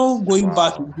 There's no going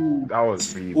back again. That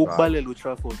was really bad.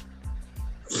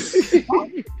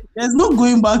 There's no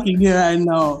going back again right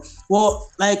now. Well,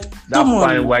 like that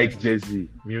fine white jersey.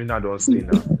 Mina don't stay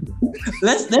now.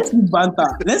 Let's leave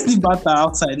banter. Let's leave banter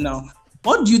outside now.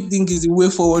 What do you think is the way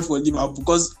forward for Liverpool?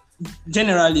 Because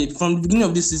generally, from the beginning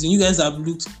of this season, you guys have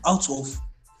looked out of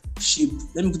shape.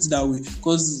 Let me put it that way.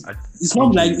 Because it's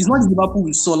not the Liverpool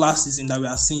we saw last season that we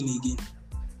are seeing again.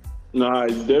 No,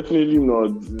 it's definitely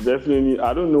not. Definitely,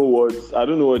 I don't know what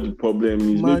the problem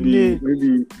is. Maybe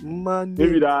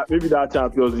that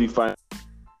Champions League final.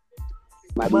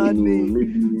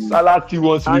 Maybe Salah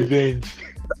wants revenge.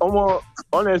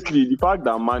 Honestly, the fact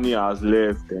that Mane has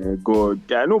left, God,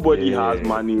 nobody has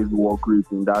Mane's work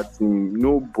rate in that team.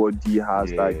 Nobody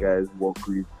has that guy's work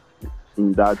rate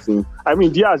in that team. I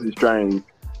mean, Diaz is trying.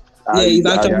 He's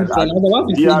actually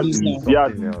trying. Diaz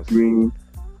is doing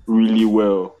really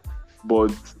well.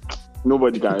 But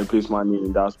nobody can replace Mane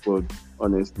in that spot,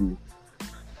 honestly.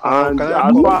 And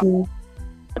as far as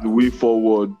the way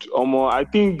forward, I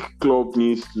think Klopp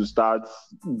needs to start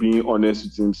being honest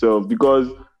with himself,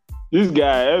 because this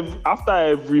guy, after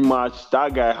every match,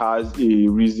 that guy has a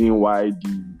reason why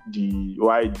the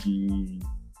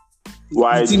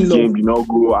why the game did not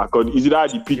go according. Is it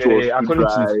that the pitch was too according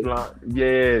dry? to his plan.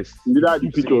 Yes. Is it that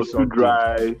the pitch was too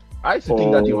dry? I used to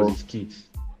think that it was his kit.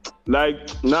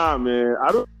 Like, nah, man.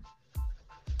 I don't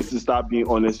to start being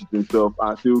honest with himself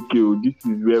and say, okay, this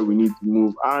is where we need to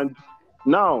move. And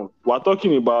now we're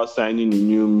talking about signing a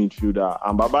new midfielder,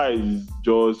 and Baba is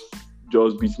just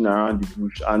beating around the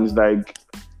bush, and it's like,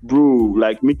 bro,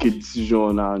 like, make a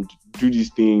decision and do this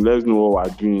thing. Let's know what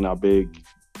we're doing, I beg.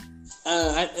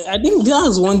 I think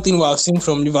that's one thing we've seen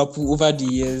from Liverpool over the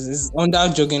years is under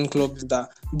Jurgen Klopp that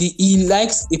he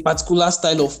likes a particular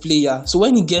style of player. So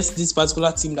when he gets this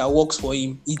particular team that works for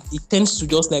him, he tends to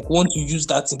just like want to use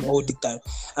that team all the time.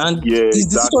 And his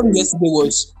decision yesterday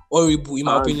was horrible, in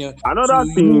my opinion. Another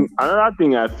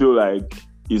thing I feel like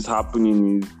is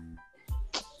happening is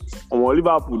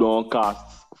Liverpool don't cast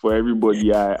for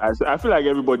everybody. I feel like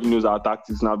everybody knows our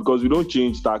tactics now because we don't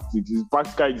change tactics. It's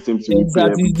practically the same thing.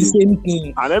 Exactly the same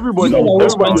thing. And everybody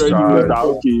already knows that,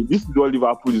 okay, this is what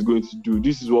Liverpool is going to do.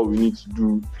 This is what we need to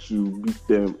do to beat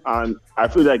them. And I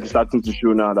feel like it's starting to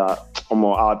show now that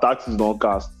our tactics don't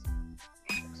cast.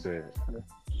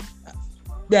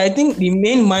 Yeah, I think the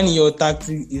main man in your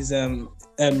tactic is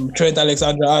Trent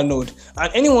Alexander-Arnold.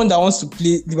 And anyone that wants to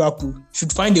play Liverpool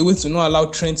should find a way to not allow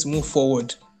Trent to move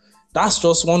forward. That's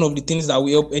just one of the things that will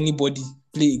help anybody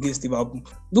play against Liverpool.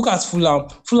 Look at Fulham.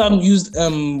 Fulham used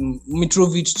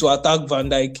Mitrovic to attack Van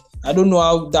Dijk. I don't know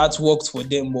how that worked for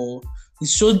them, but it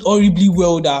showed horribly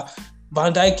well that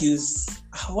Van Dijk is...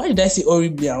 Why did I say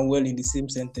horribly and well in the same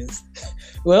sentence?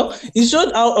 Well, it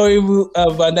showed how horrible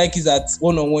Van Dijk is at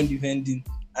one-on-one defending.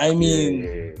 I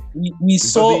mean, we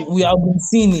have been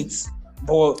seeing it.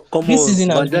 But this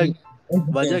season... Van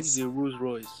Dijk is a Rolls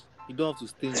Royce. You don't have to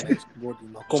stay in the body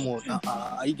now. Come on.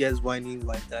 Are you guys whining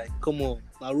like that? Come on.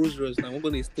 Now Rolls Royce now. We're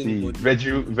going to stay in the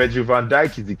body. Virgil van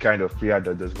Dijk is the kind of player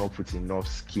that does not put enough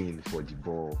skin for the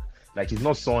ball. Like, he's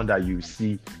not someone that you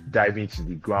see diving to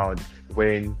the ground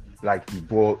when, like, the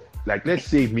ball... Like, let's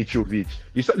say Mitrovic.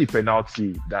 You saw the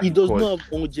penalty that he does not have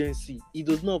urgency. He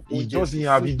doesn't know that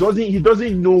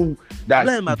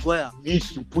he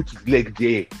needs to put his leg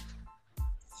there.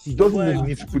 He doesn't even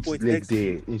need to put his leg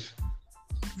there.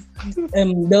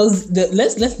 Let's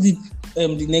leave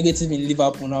the negative in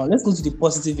Liverpool now. Let's go to the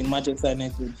positive in Manchester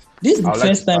United. This is the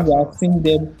first time we have seen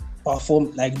them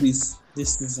perform like this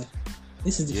season.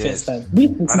 This is the first time.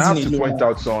 And I have to point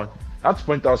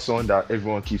out something that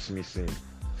everyone keeps missing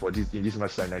in this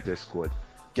Manchester United squad.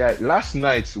 Yeah, last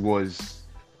night was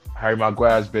Harry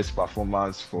Maguire's best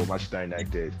performance for Manchester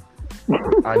United,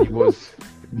 and it was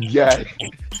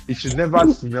it should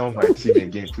never smell my team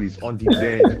again, please. On the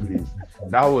bench, please.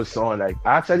 That was someone like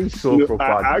I actually saw proper.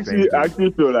 I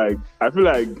feel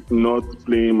like not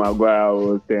playing Maguire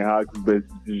was Ten Hag's best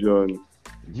decision.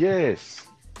 Yes,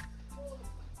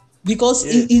 because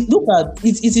look at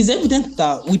it is evident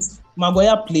that with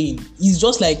Maguire playing, he's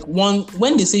just like one.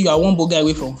 When they say you are one ball guy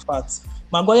away from fat,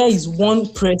 Maguire is one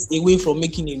press away from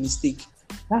making a mistake.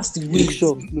 That's the way.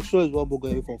 Look sure is one ball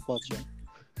guy away from fat. Yeah.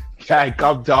 Guy,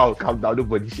 calm down.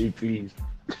 Nobody say please.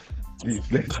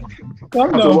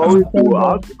 Calm down.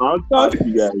 I'll ask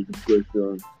you guys this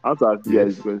question.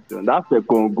 That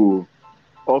second goal,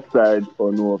 offside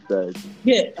or no offside?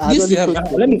 Yeah,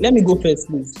 let me go first,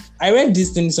 please. I read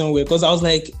this thing somewhere because I was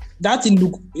like, that thing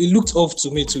looked off to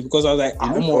me too, because I was like,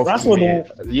 that's what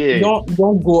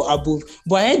don't go above.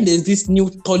 But I heard there's this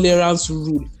new tolerance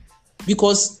rule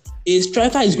because a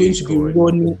striker is going to be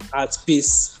running at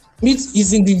pace.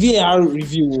 It's in the VAR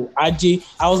review, AJ.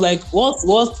 I was like, what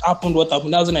happened?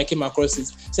 That's when I came across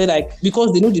it. Said like,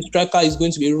 because they know the striker is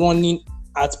going to be running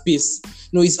at pace.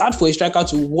 No, it's hard for a striker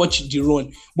to watch the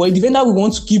run. But a defender will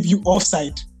want to keep you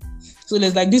offside. So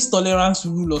there's like this tolerance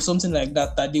rule or something like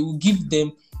that they will give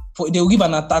them, they will give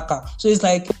an attacker. So it's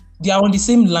like they are on the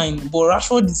same line, but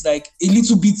Rashford is like a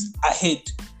little bit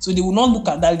ahead. So they will not look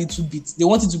at that little bit. They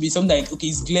want it to be something like, okay,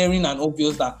 it's glaring and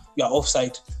obvious that you are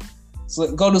offside.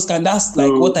 So God knows, that's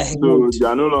like what I heard. So they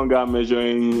are no longer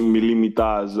measuring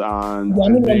millimeters and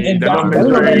they're not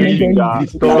measuring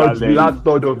the last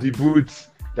third of the boots.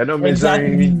 They're not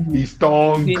measuring his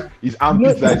tongue, his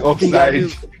armpits like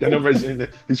offside. They're not measuring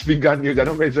his fingernails. They're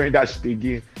not measuring that shit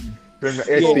again. I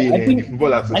think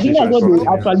that's what they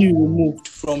actually removed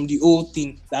from the whole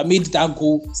thing that made that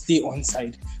goal stay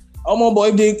onside.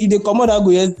 Boy, if they come out that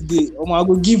goal yesterday, I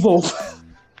will give up.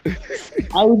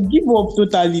 I will give up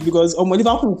totally because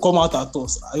Liverpool will come out at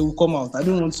us. I will come out. I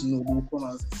don't want to know. They will come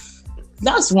out.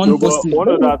 That's one positive. One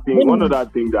other thing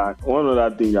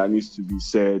that needs to be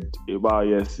said about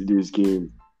yesterday's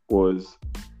game was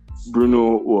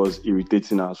Bruno was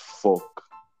irritating as fuck.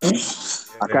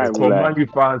 I can't For even lie. Man U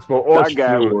fans, for us That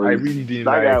guy too, I was. really didn't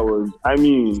That like. guy was. I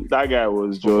mean, that guy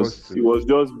was For us just. too. He was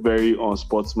just very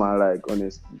unsportsmanlike,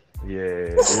 honestly.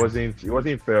 Yeah, it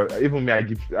wasn't fair. Even me,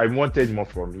 I wanted more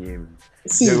from him.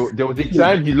 See, There was a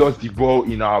time he lost the ball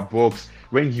in our box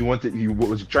when he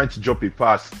was trying to drop a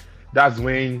pass. That's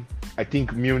when I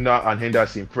think Milner and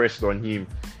Henderson pressed on him.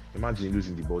 Imagine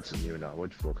losing the ball to Milner.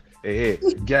 What the fuck? Hey,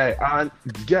 guy,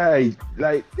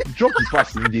 like drop the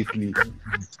pass immediately.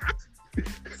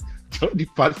 Drop the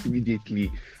pass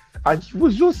immediately. And he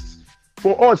was just,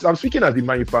 for us, I'm speaking as the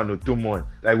Man U fan of KanTomon,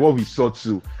 like what we saw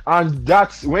too. And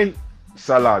that's when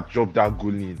Salah dropped that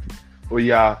goal in. Oh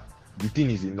yeah, the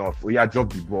thing is enough. Oh yeah,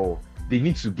 drop the ball. They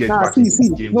need to get back into the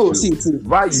game too.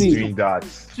 Why are you doing that?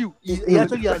 He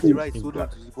actually has the right to hold on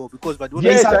to the ball because by the way,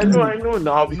 Yes, I know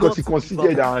now because he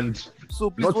conceded and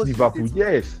so not Liverpool.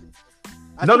 Yes.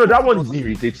 I No, think that one is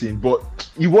irritating, but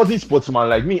he wasn't sportsman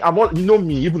like me.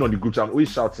 Me, even on the group chat, I'm always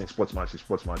shouting sportsmanship.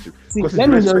 See, Because let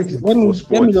me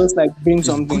just like bring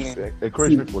something in.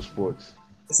 Encouragement for sports.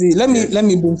 See, let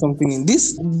me bring something in.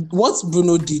 This what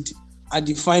Bruno did at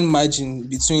the fine margin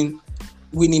between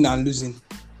winning and losing.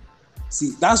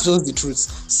 See, that's just the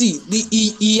truth. See,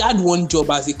 he had one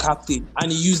job as a captain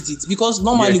and he used it because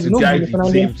normally Bruno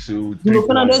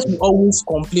Fernandes will always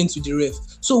complain to the ref.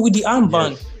 So with the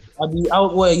armband. Yes.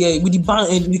 With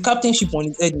the captainship on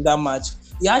his head in that match,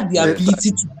 he had the ability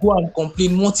to go and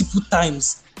complain multiple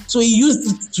times. So he used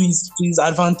it to his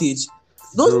advantage.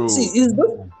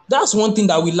 That's one thing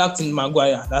that we lacked in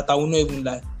Maguire that I will not even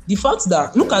lie. The fact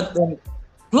that look at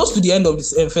close to the end of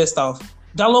this first half,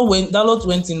 Dalot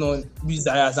went in on Luis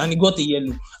Diaz and he got a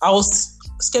yellow. I was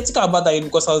skeptical about that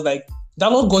because I was like,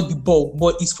 Dalot got the ball,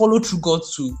 but his follow through got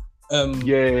to follow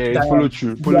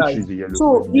through is the yellow.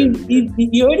 So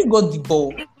he already got the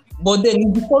ball, but then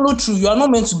if you follow through, you are not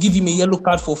meant to give him a yellow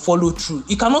card for follow through.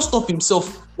 He cannot stop himself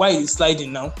while he's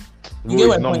sliding now.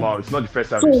 It's normal. It's not the first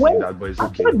time we've seen that, but it's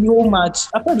okay. After the whole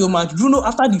match, Bruno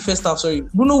after the first half,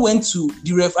 Bruno went to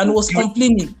the ref and was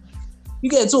complaining. You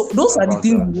get so those are the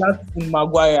things we lacked in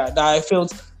Maguire that I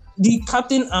felt the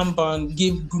captain armband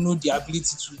gave Bruno the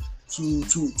ability to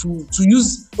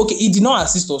use. Okay, he did not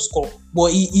assist or score,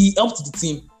 but he helped the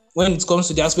team when it comes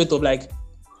to the aspect of like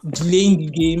delaying the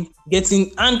game,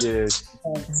 getting and it's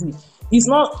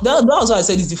not that was why I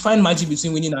said it's the fine margin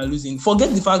between winning and losing.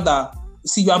 Forget the fact that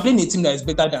you are playing a team that is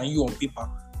better than you on paper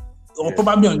or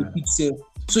probably on the pitch itself.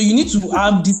 So you need to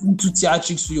have these little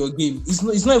theatrics to your game. It's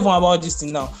not even about this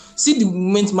thing now. See the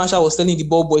moment Marshall was telling the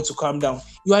ball boy to calm down.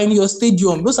 You are in your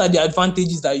stadium. Those are the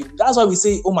advantages that's why we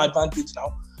say home advantage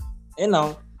now. And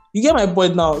now you get my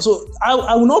point now. So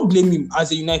I will not blame him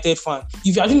as a United fan.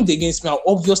 If you are doing it against me, I'll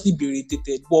obviously be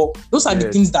irritated. But those are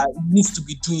the things that he needs to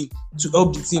be doing to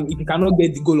help the team if he cannot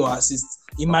get the goal or assist,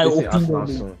 in my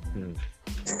opinion.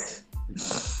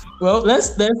 Well,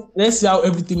 let's see how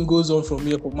everything goes on from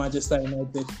here for Manchester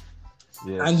United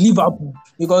and Liverpool,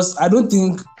 because I don't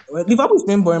think Liverpool's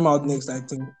playing Bournemouth next. I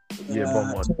think. They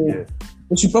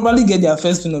should probably get their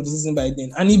first win of the season by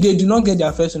then. And if they do not get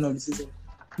their first win of the season,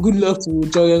 good luck to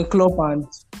Jurgen Klopp and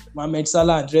Mohamed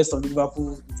Salah and the rest of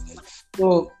Liverpool.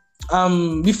 So,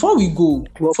 before we go.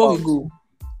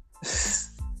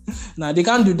 Nah, they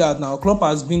can't do that now. Klopp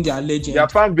has been their legend. Their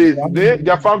fan base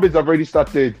have already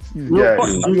started.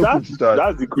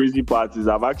 That's the crazy part is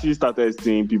I've actually started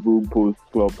seeing people post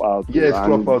Klopp out. Yes,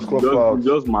 Klopp out.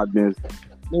 Just madness.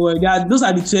 Well, those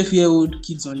are the 12-year-old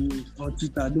kids on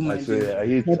Twitter. Don't mind. I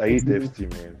hate FT,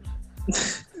 man.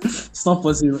 It's not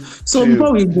possible. So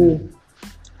before we go,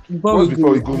 me,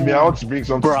 I want to bring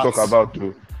something to talk about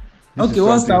too. Okay,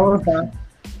 what's that?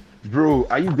 Bro,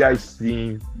 are you guys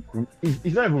seeing?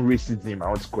 It's not even racism. I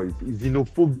want to call it. It's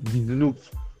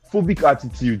xenophobic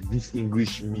attitude this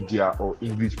English media or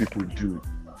English people do.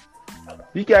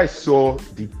 You guys saw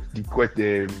the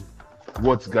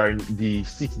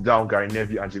sit down Gary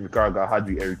Neville and Jimmy Carragher had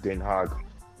with Eric Ten Hag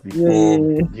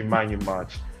before the Man U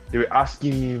match. They were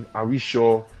asking him, "Are we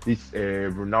sure this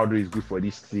Ronaldo is good for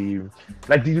this team?"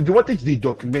 Like they wanted the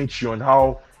documentary on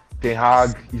how Ten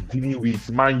Hag is dealing with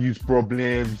Man U's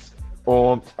problems.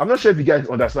 I'm not sure if you guys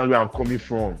understand where I'm coming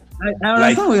from. I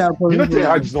understand where you're coming from. Ten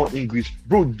Hag is not English,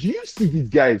 bro. Do you see these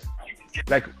guys?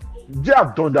 Like they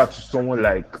have done that to someone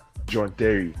like John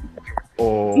Terry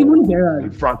or even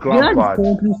Gerrard. Frank Lampard.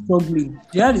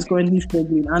 Gerrard is currently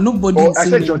struggling, and nobody. I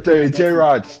said John Terry,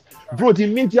 Gerrard. Bro, the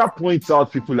media points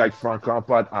out people like Frank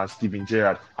Lampard and Steven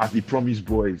Gerrard as the promised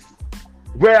boys.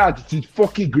 Where are the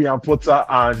fucking Graham Potter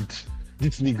and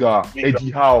this nigga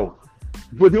Eddie Howe?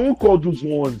 But they won't call those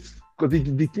ones because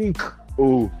they think,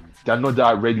 they're not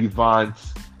that relevant.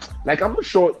 Like, I'm not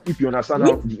sure if you understand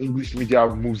how the English media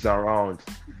moves around.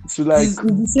 So, like, it's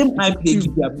the same hype they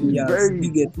give their players.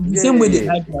 It's the same way they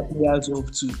hype their players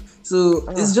up too. So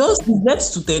it's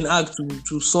left to Ten Hag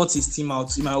to sort his team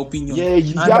out, in my opinion. Yeah,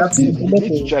 you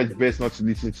need to try his best not to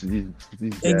listen to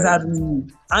this exactly.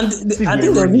 And I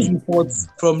think there was reports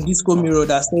from Disco Mirror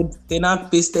that said Ten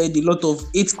Hag pasted a lot of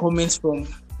hate comments from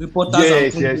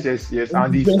reporters. Yes.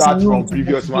 And they start from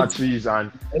previous matches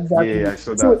and exactly. Yeah, I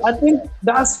saw that. So I think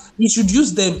he should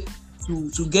use them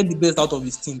to get the best out of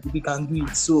his team if he can do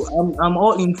it. So I'm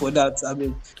all in for that. I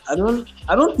mean, I don't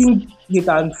think they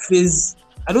can face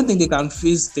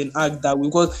Ten Hag that way,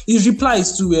 because his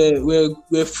replies to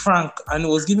were frank and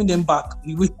was giving them back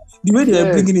the way they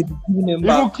were bringing it, giving them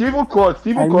back. Even cost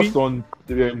on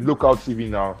local TV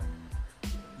now.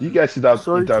 You guys see that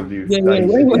interview? Yeah.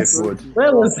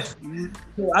 Where was?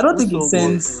 I don't think it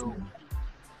sends.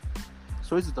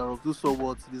 Sorry to interrupt. You saw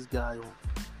what this guy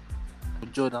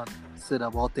Jordan said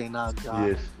about Ten Hag.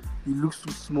 Yes. He looks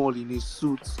too small in his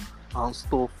suit and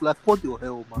stuff. Like, what the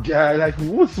hell, man? Yeah, like,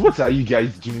 what are you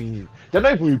guys doing? They're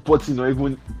not even reporting or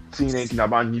even saying anything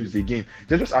about news again.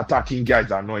 They're just attacking guys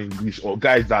that are not English or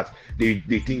guys that they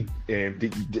think they're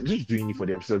just doing it for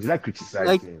themselves. They like criticizing.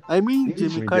 Like, I mean,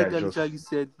 Jamie Carragher literally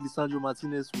said Lisandro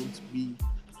Martinez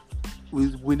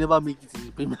will never make it in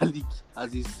the Premier League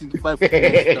as a 65.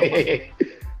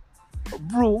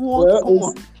 Bro, what? Come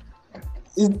on.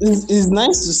 It's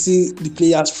nice to see the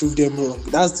players prove them wrong.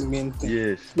 That's the main thing.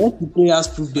 Yes. Let the players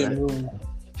prove them wrong.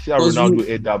 See how Ronaldo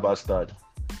ate that bastard.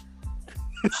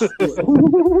 that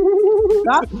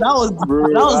was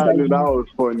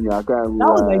funny. I can't remember.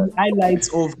 That was like the highlights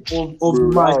of the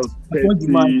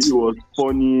match. It was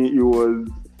funny. It was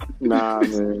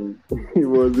man. It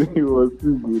was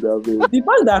too good. The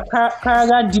fact that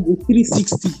Carragher did a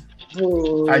 360.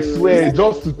 Bro. I swear,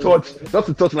 just to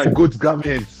touch my goat's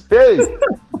garments. Hey.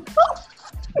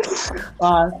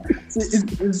 That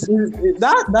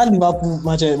Liverpool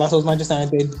match versus Manchester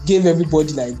United gave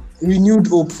everybody like renewed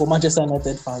hope for Manchester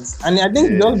United fans, and I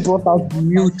think it just brought out the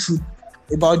real truth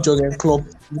about Jurgen Klopp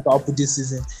Liverpool this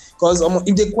season. Because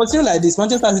if they continue like this,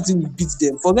 Manchester City will beat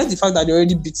them. Forget the fact that they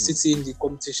already beat City in the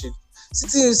competition.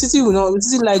 City will not.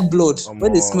 City like blood.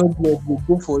 When they smell blood, they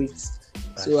go for it.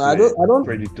 So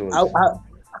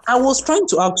I was trying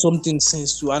to ask something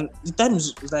since too, and the time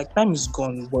is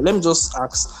gone. But let me just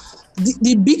ask: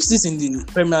 the big six in the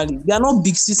Premier League, they are not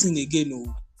big six in again.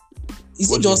 No,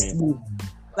 is it just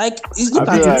like is it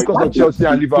because of Chelsea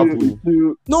and Liverpool?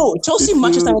 No, Chelsea,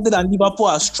 Manchester United, and Liverpool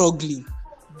are struggling.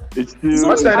 It's still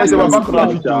Manchester United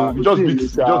we just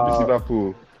beat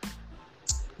Liverpool.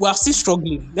 We are still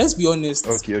struggling. Let's be honest.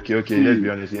 Okay. Let's be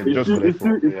honest. It's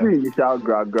still initial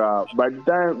grab. By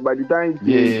the time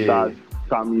things start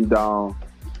calming down,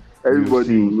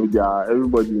 everybody know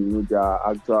their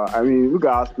actual. I mean, look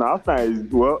at Arsenal. Arsenal is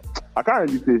I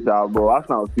can't really say that, but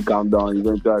Arsenal will still calm down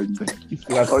eventually.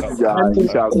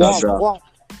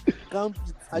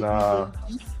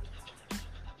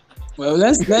 Well,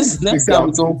 let's see how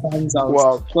it all pans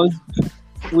out. Because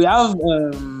we have,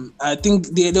 I think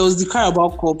there was the Carabao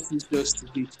Cup fixtures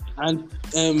today, and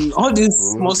all these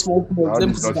small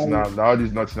clubs. Now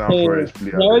this Nottingham Forest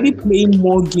players. They're already playing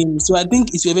more games, so I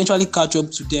think it will eventually catch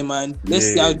up to them, and let's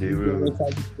see how it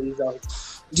plays out.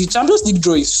 The Champions League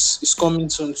draw is coming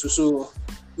soon too, so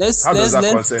let's. How does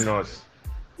that concern us?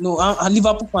 No, I'm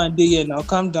Liverpool fan day here now.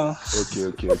 Calm down.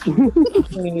 Okay. That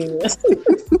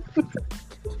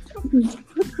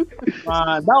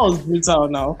was brutal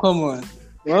now. Come on.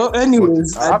 Well,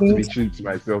 anyways, I have to be true to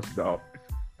myself now.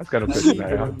 That's kind of person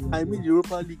I am. I mean,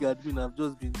 Europa League admin have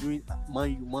just been doing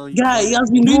Man U. Yeah, he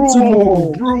has been doing too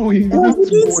much. Bro, he's doing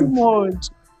too much.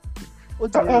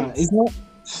 What the hell? It's not.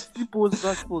 People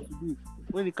ask for today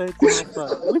when they can't come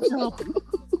outside. What's happening?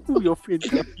 Who your friend?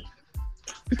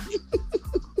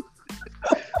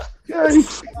 Guys,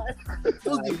 just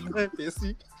the remind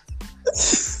person.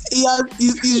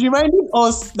 He's reminding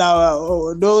us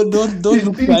now. Don't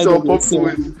look like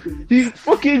he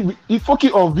fucking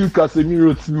unveiled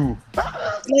Casemiro too.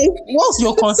 Like, what's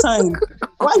your concern?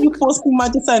 Why are you posting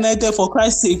Manchester United for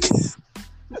Christ's sake?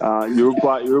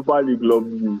 Europa League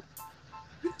loves you.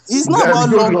 It's not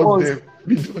about love.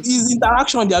 It's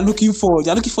interaction they are looking for.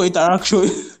 They are looking for interaction.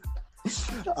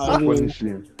 Punish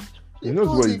him. He knows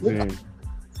what he's doing.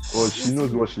 Or she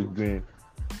knows what she's doing.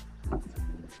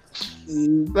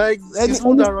 Like, it's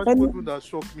not that Rashford that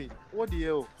shocked me. What the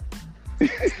hell? I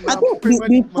think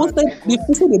they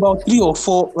posted about 3 or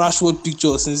 4 Rashford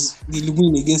pictures since the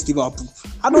win against Liverpool.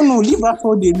 I don't know. Leave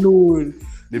Rashford alone.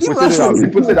 They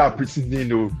posted that preceding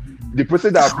though. They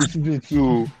posted that preceding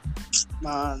too.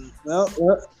 Man, well,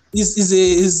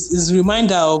 is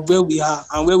reminder of where we are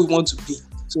and where we want to be.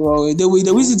 So they will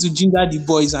use it to ginger the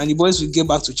boys, and the boys will get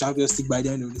back to Champions League by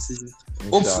the end of the season.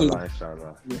 Hopefully.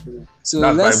 Inshallah. So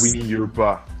that's by let's winning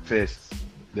Europa first.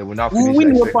 They will not we'll finish win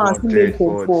like Europa and second, still third, make top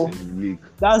fourth four. in the league.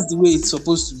 That's the way it's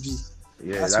supposed to be.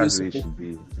 Yeah, that's the way it should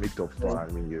be. Make top four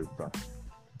and win Europa.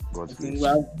 God's I think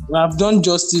grace. we have done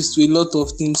justice to a lot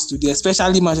of teams today,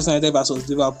 especially Manchester United versus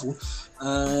Liverpool.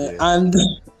 And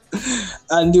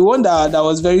the one that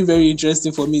was very, very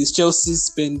interesting for me is Chelsea's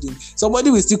spending.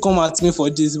 Somebody will still come at me for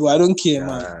this, but I don't care,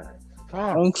 man.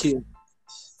 I don't care.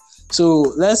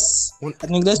 So let's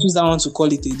use that one to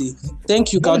call it a day.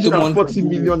 Thank you, KanTomon. 40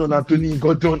 million on Anthony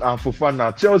Gordon and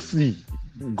Fofana. Chelsea.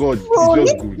 God, Bro,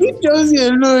 it's just good. leave Chelsea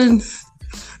alone.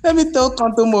 Let me tell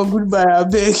KanTomon goodbye, I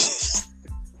beg.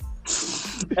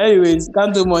 Anyways,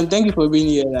 KanTomon, thank you for being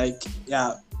here.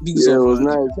 Big it was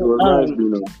nice. It was nice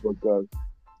being on the podcast.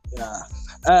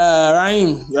 Yeah.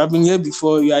 Ryan, you have been here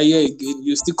before. You are here again.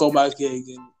 You still come back here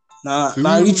again. Now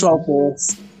ritual for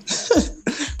us.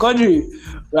 QUADRI,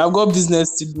 we have got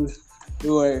business to do.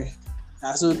 Don't worry.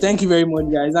 So thank you very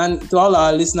much, guys, and to all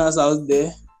our listeners out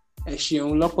there. Thank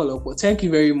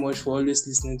you very much for always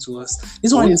listening to us.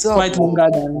 This one is quite longer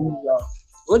than usual.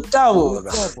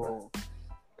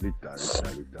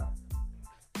 Later.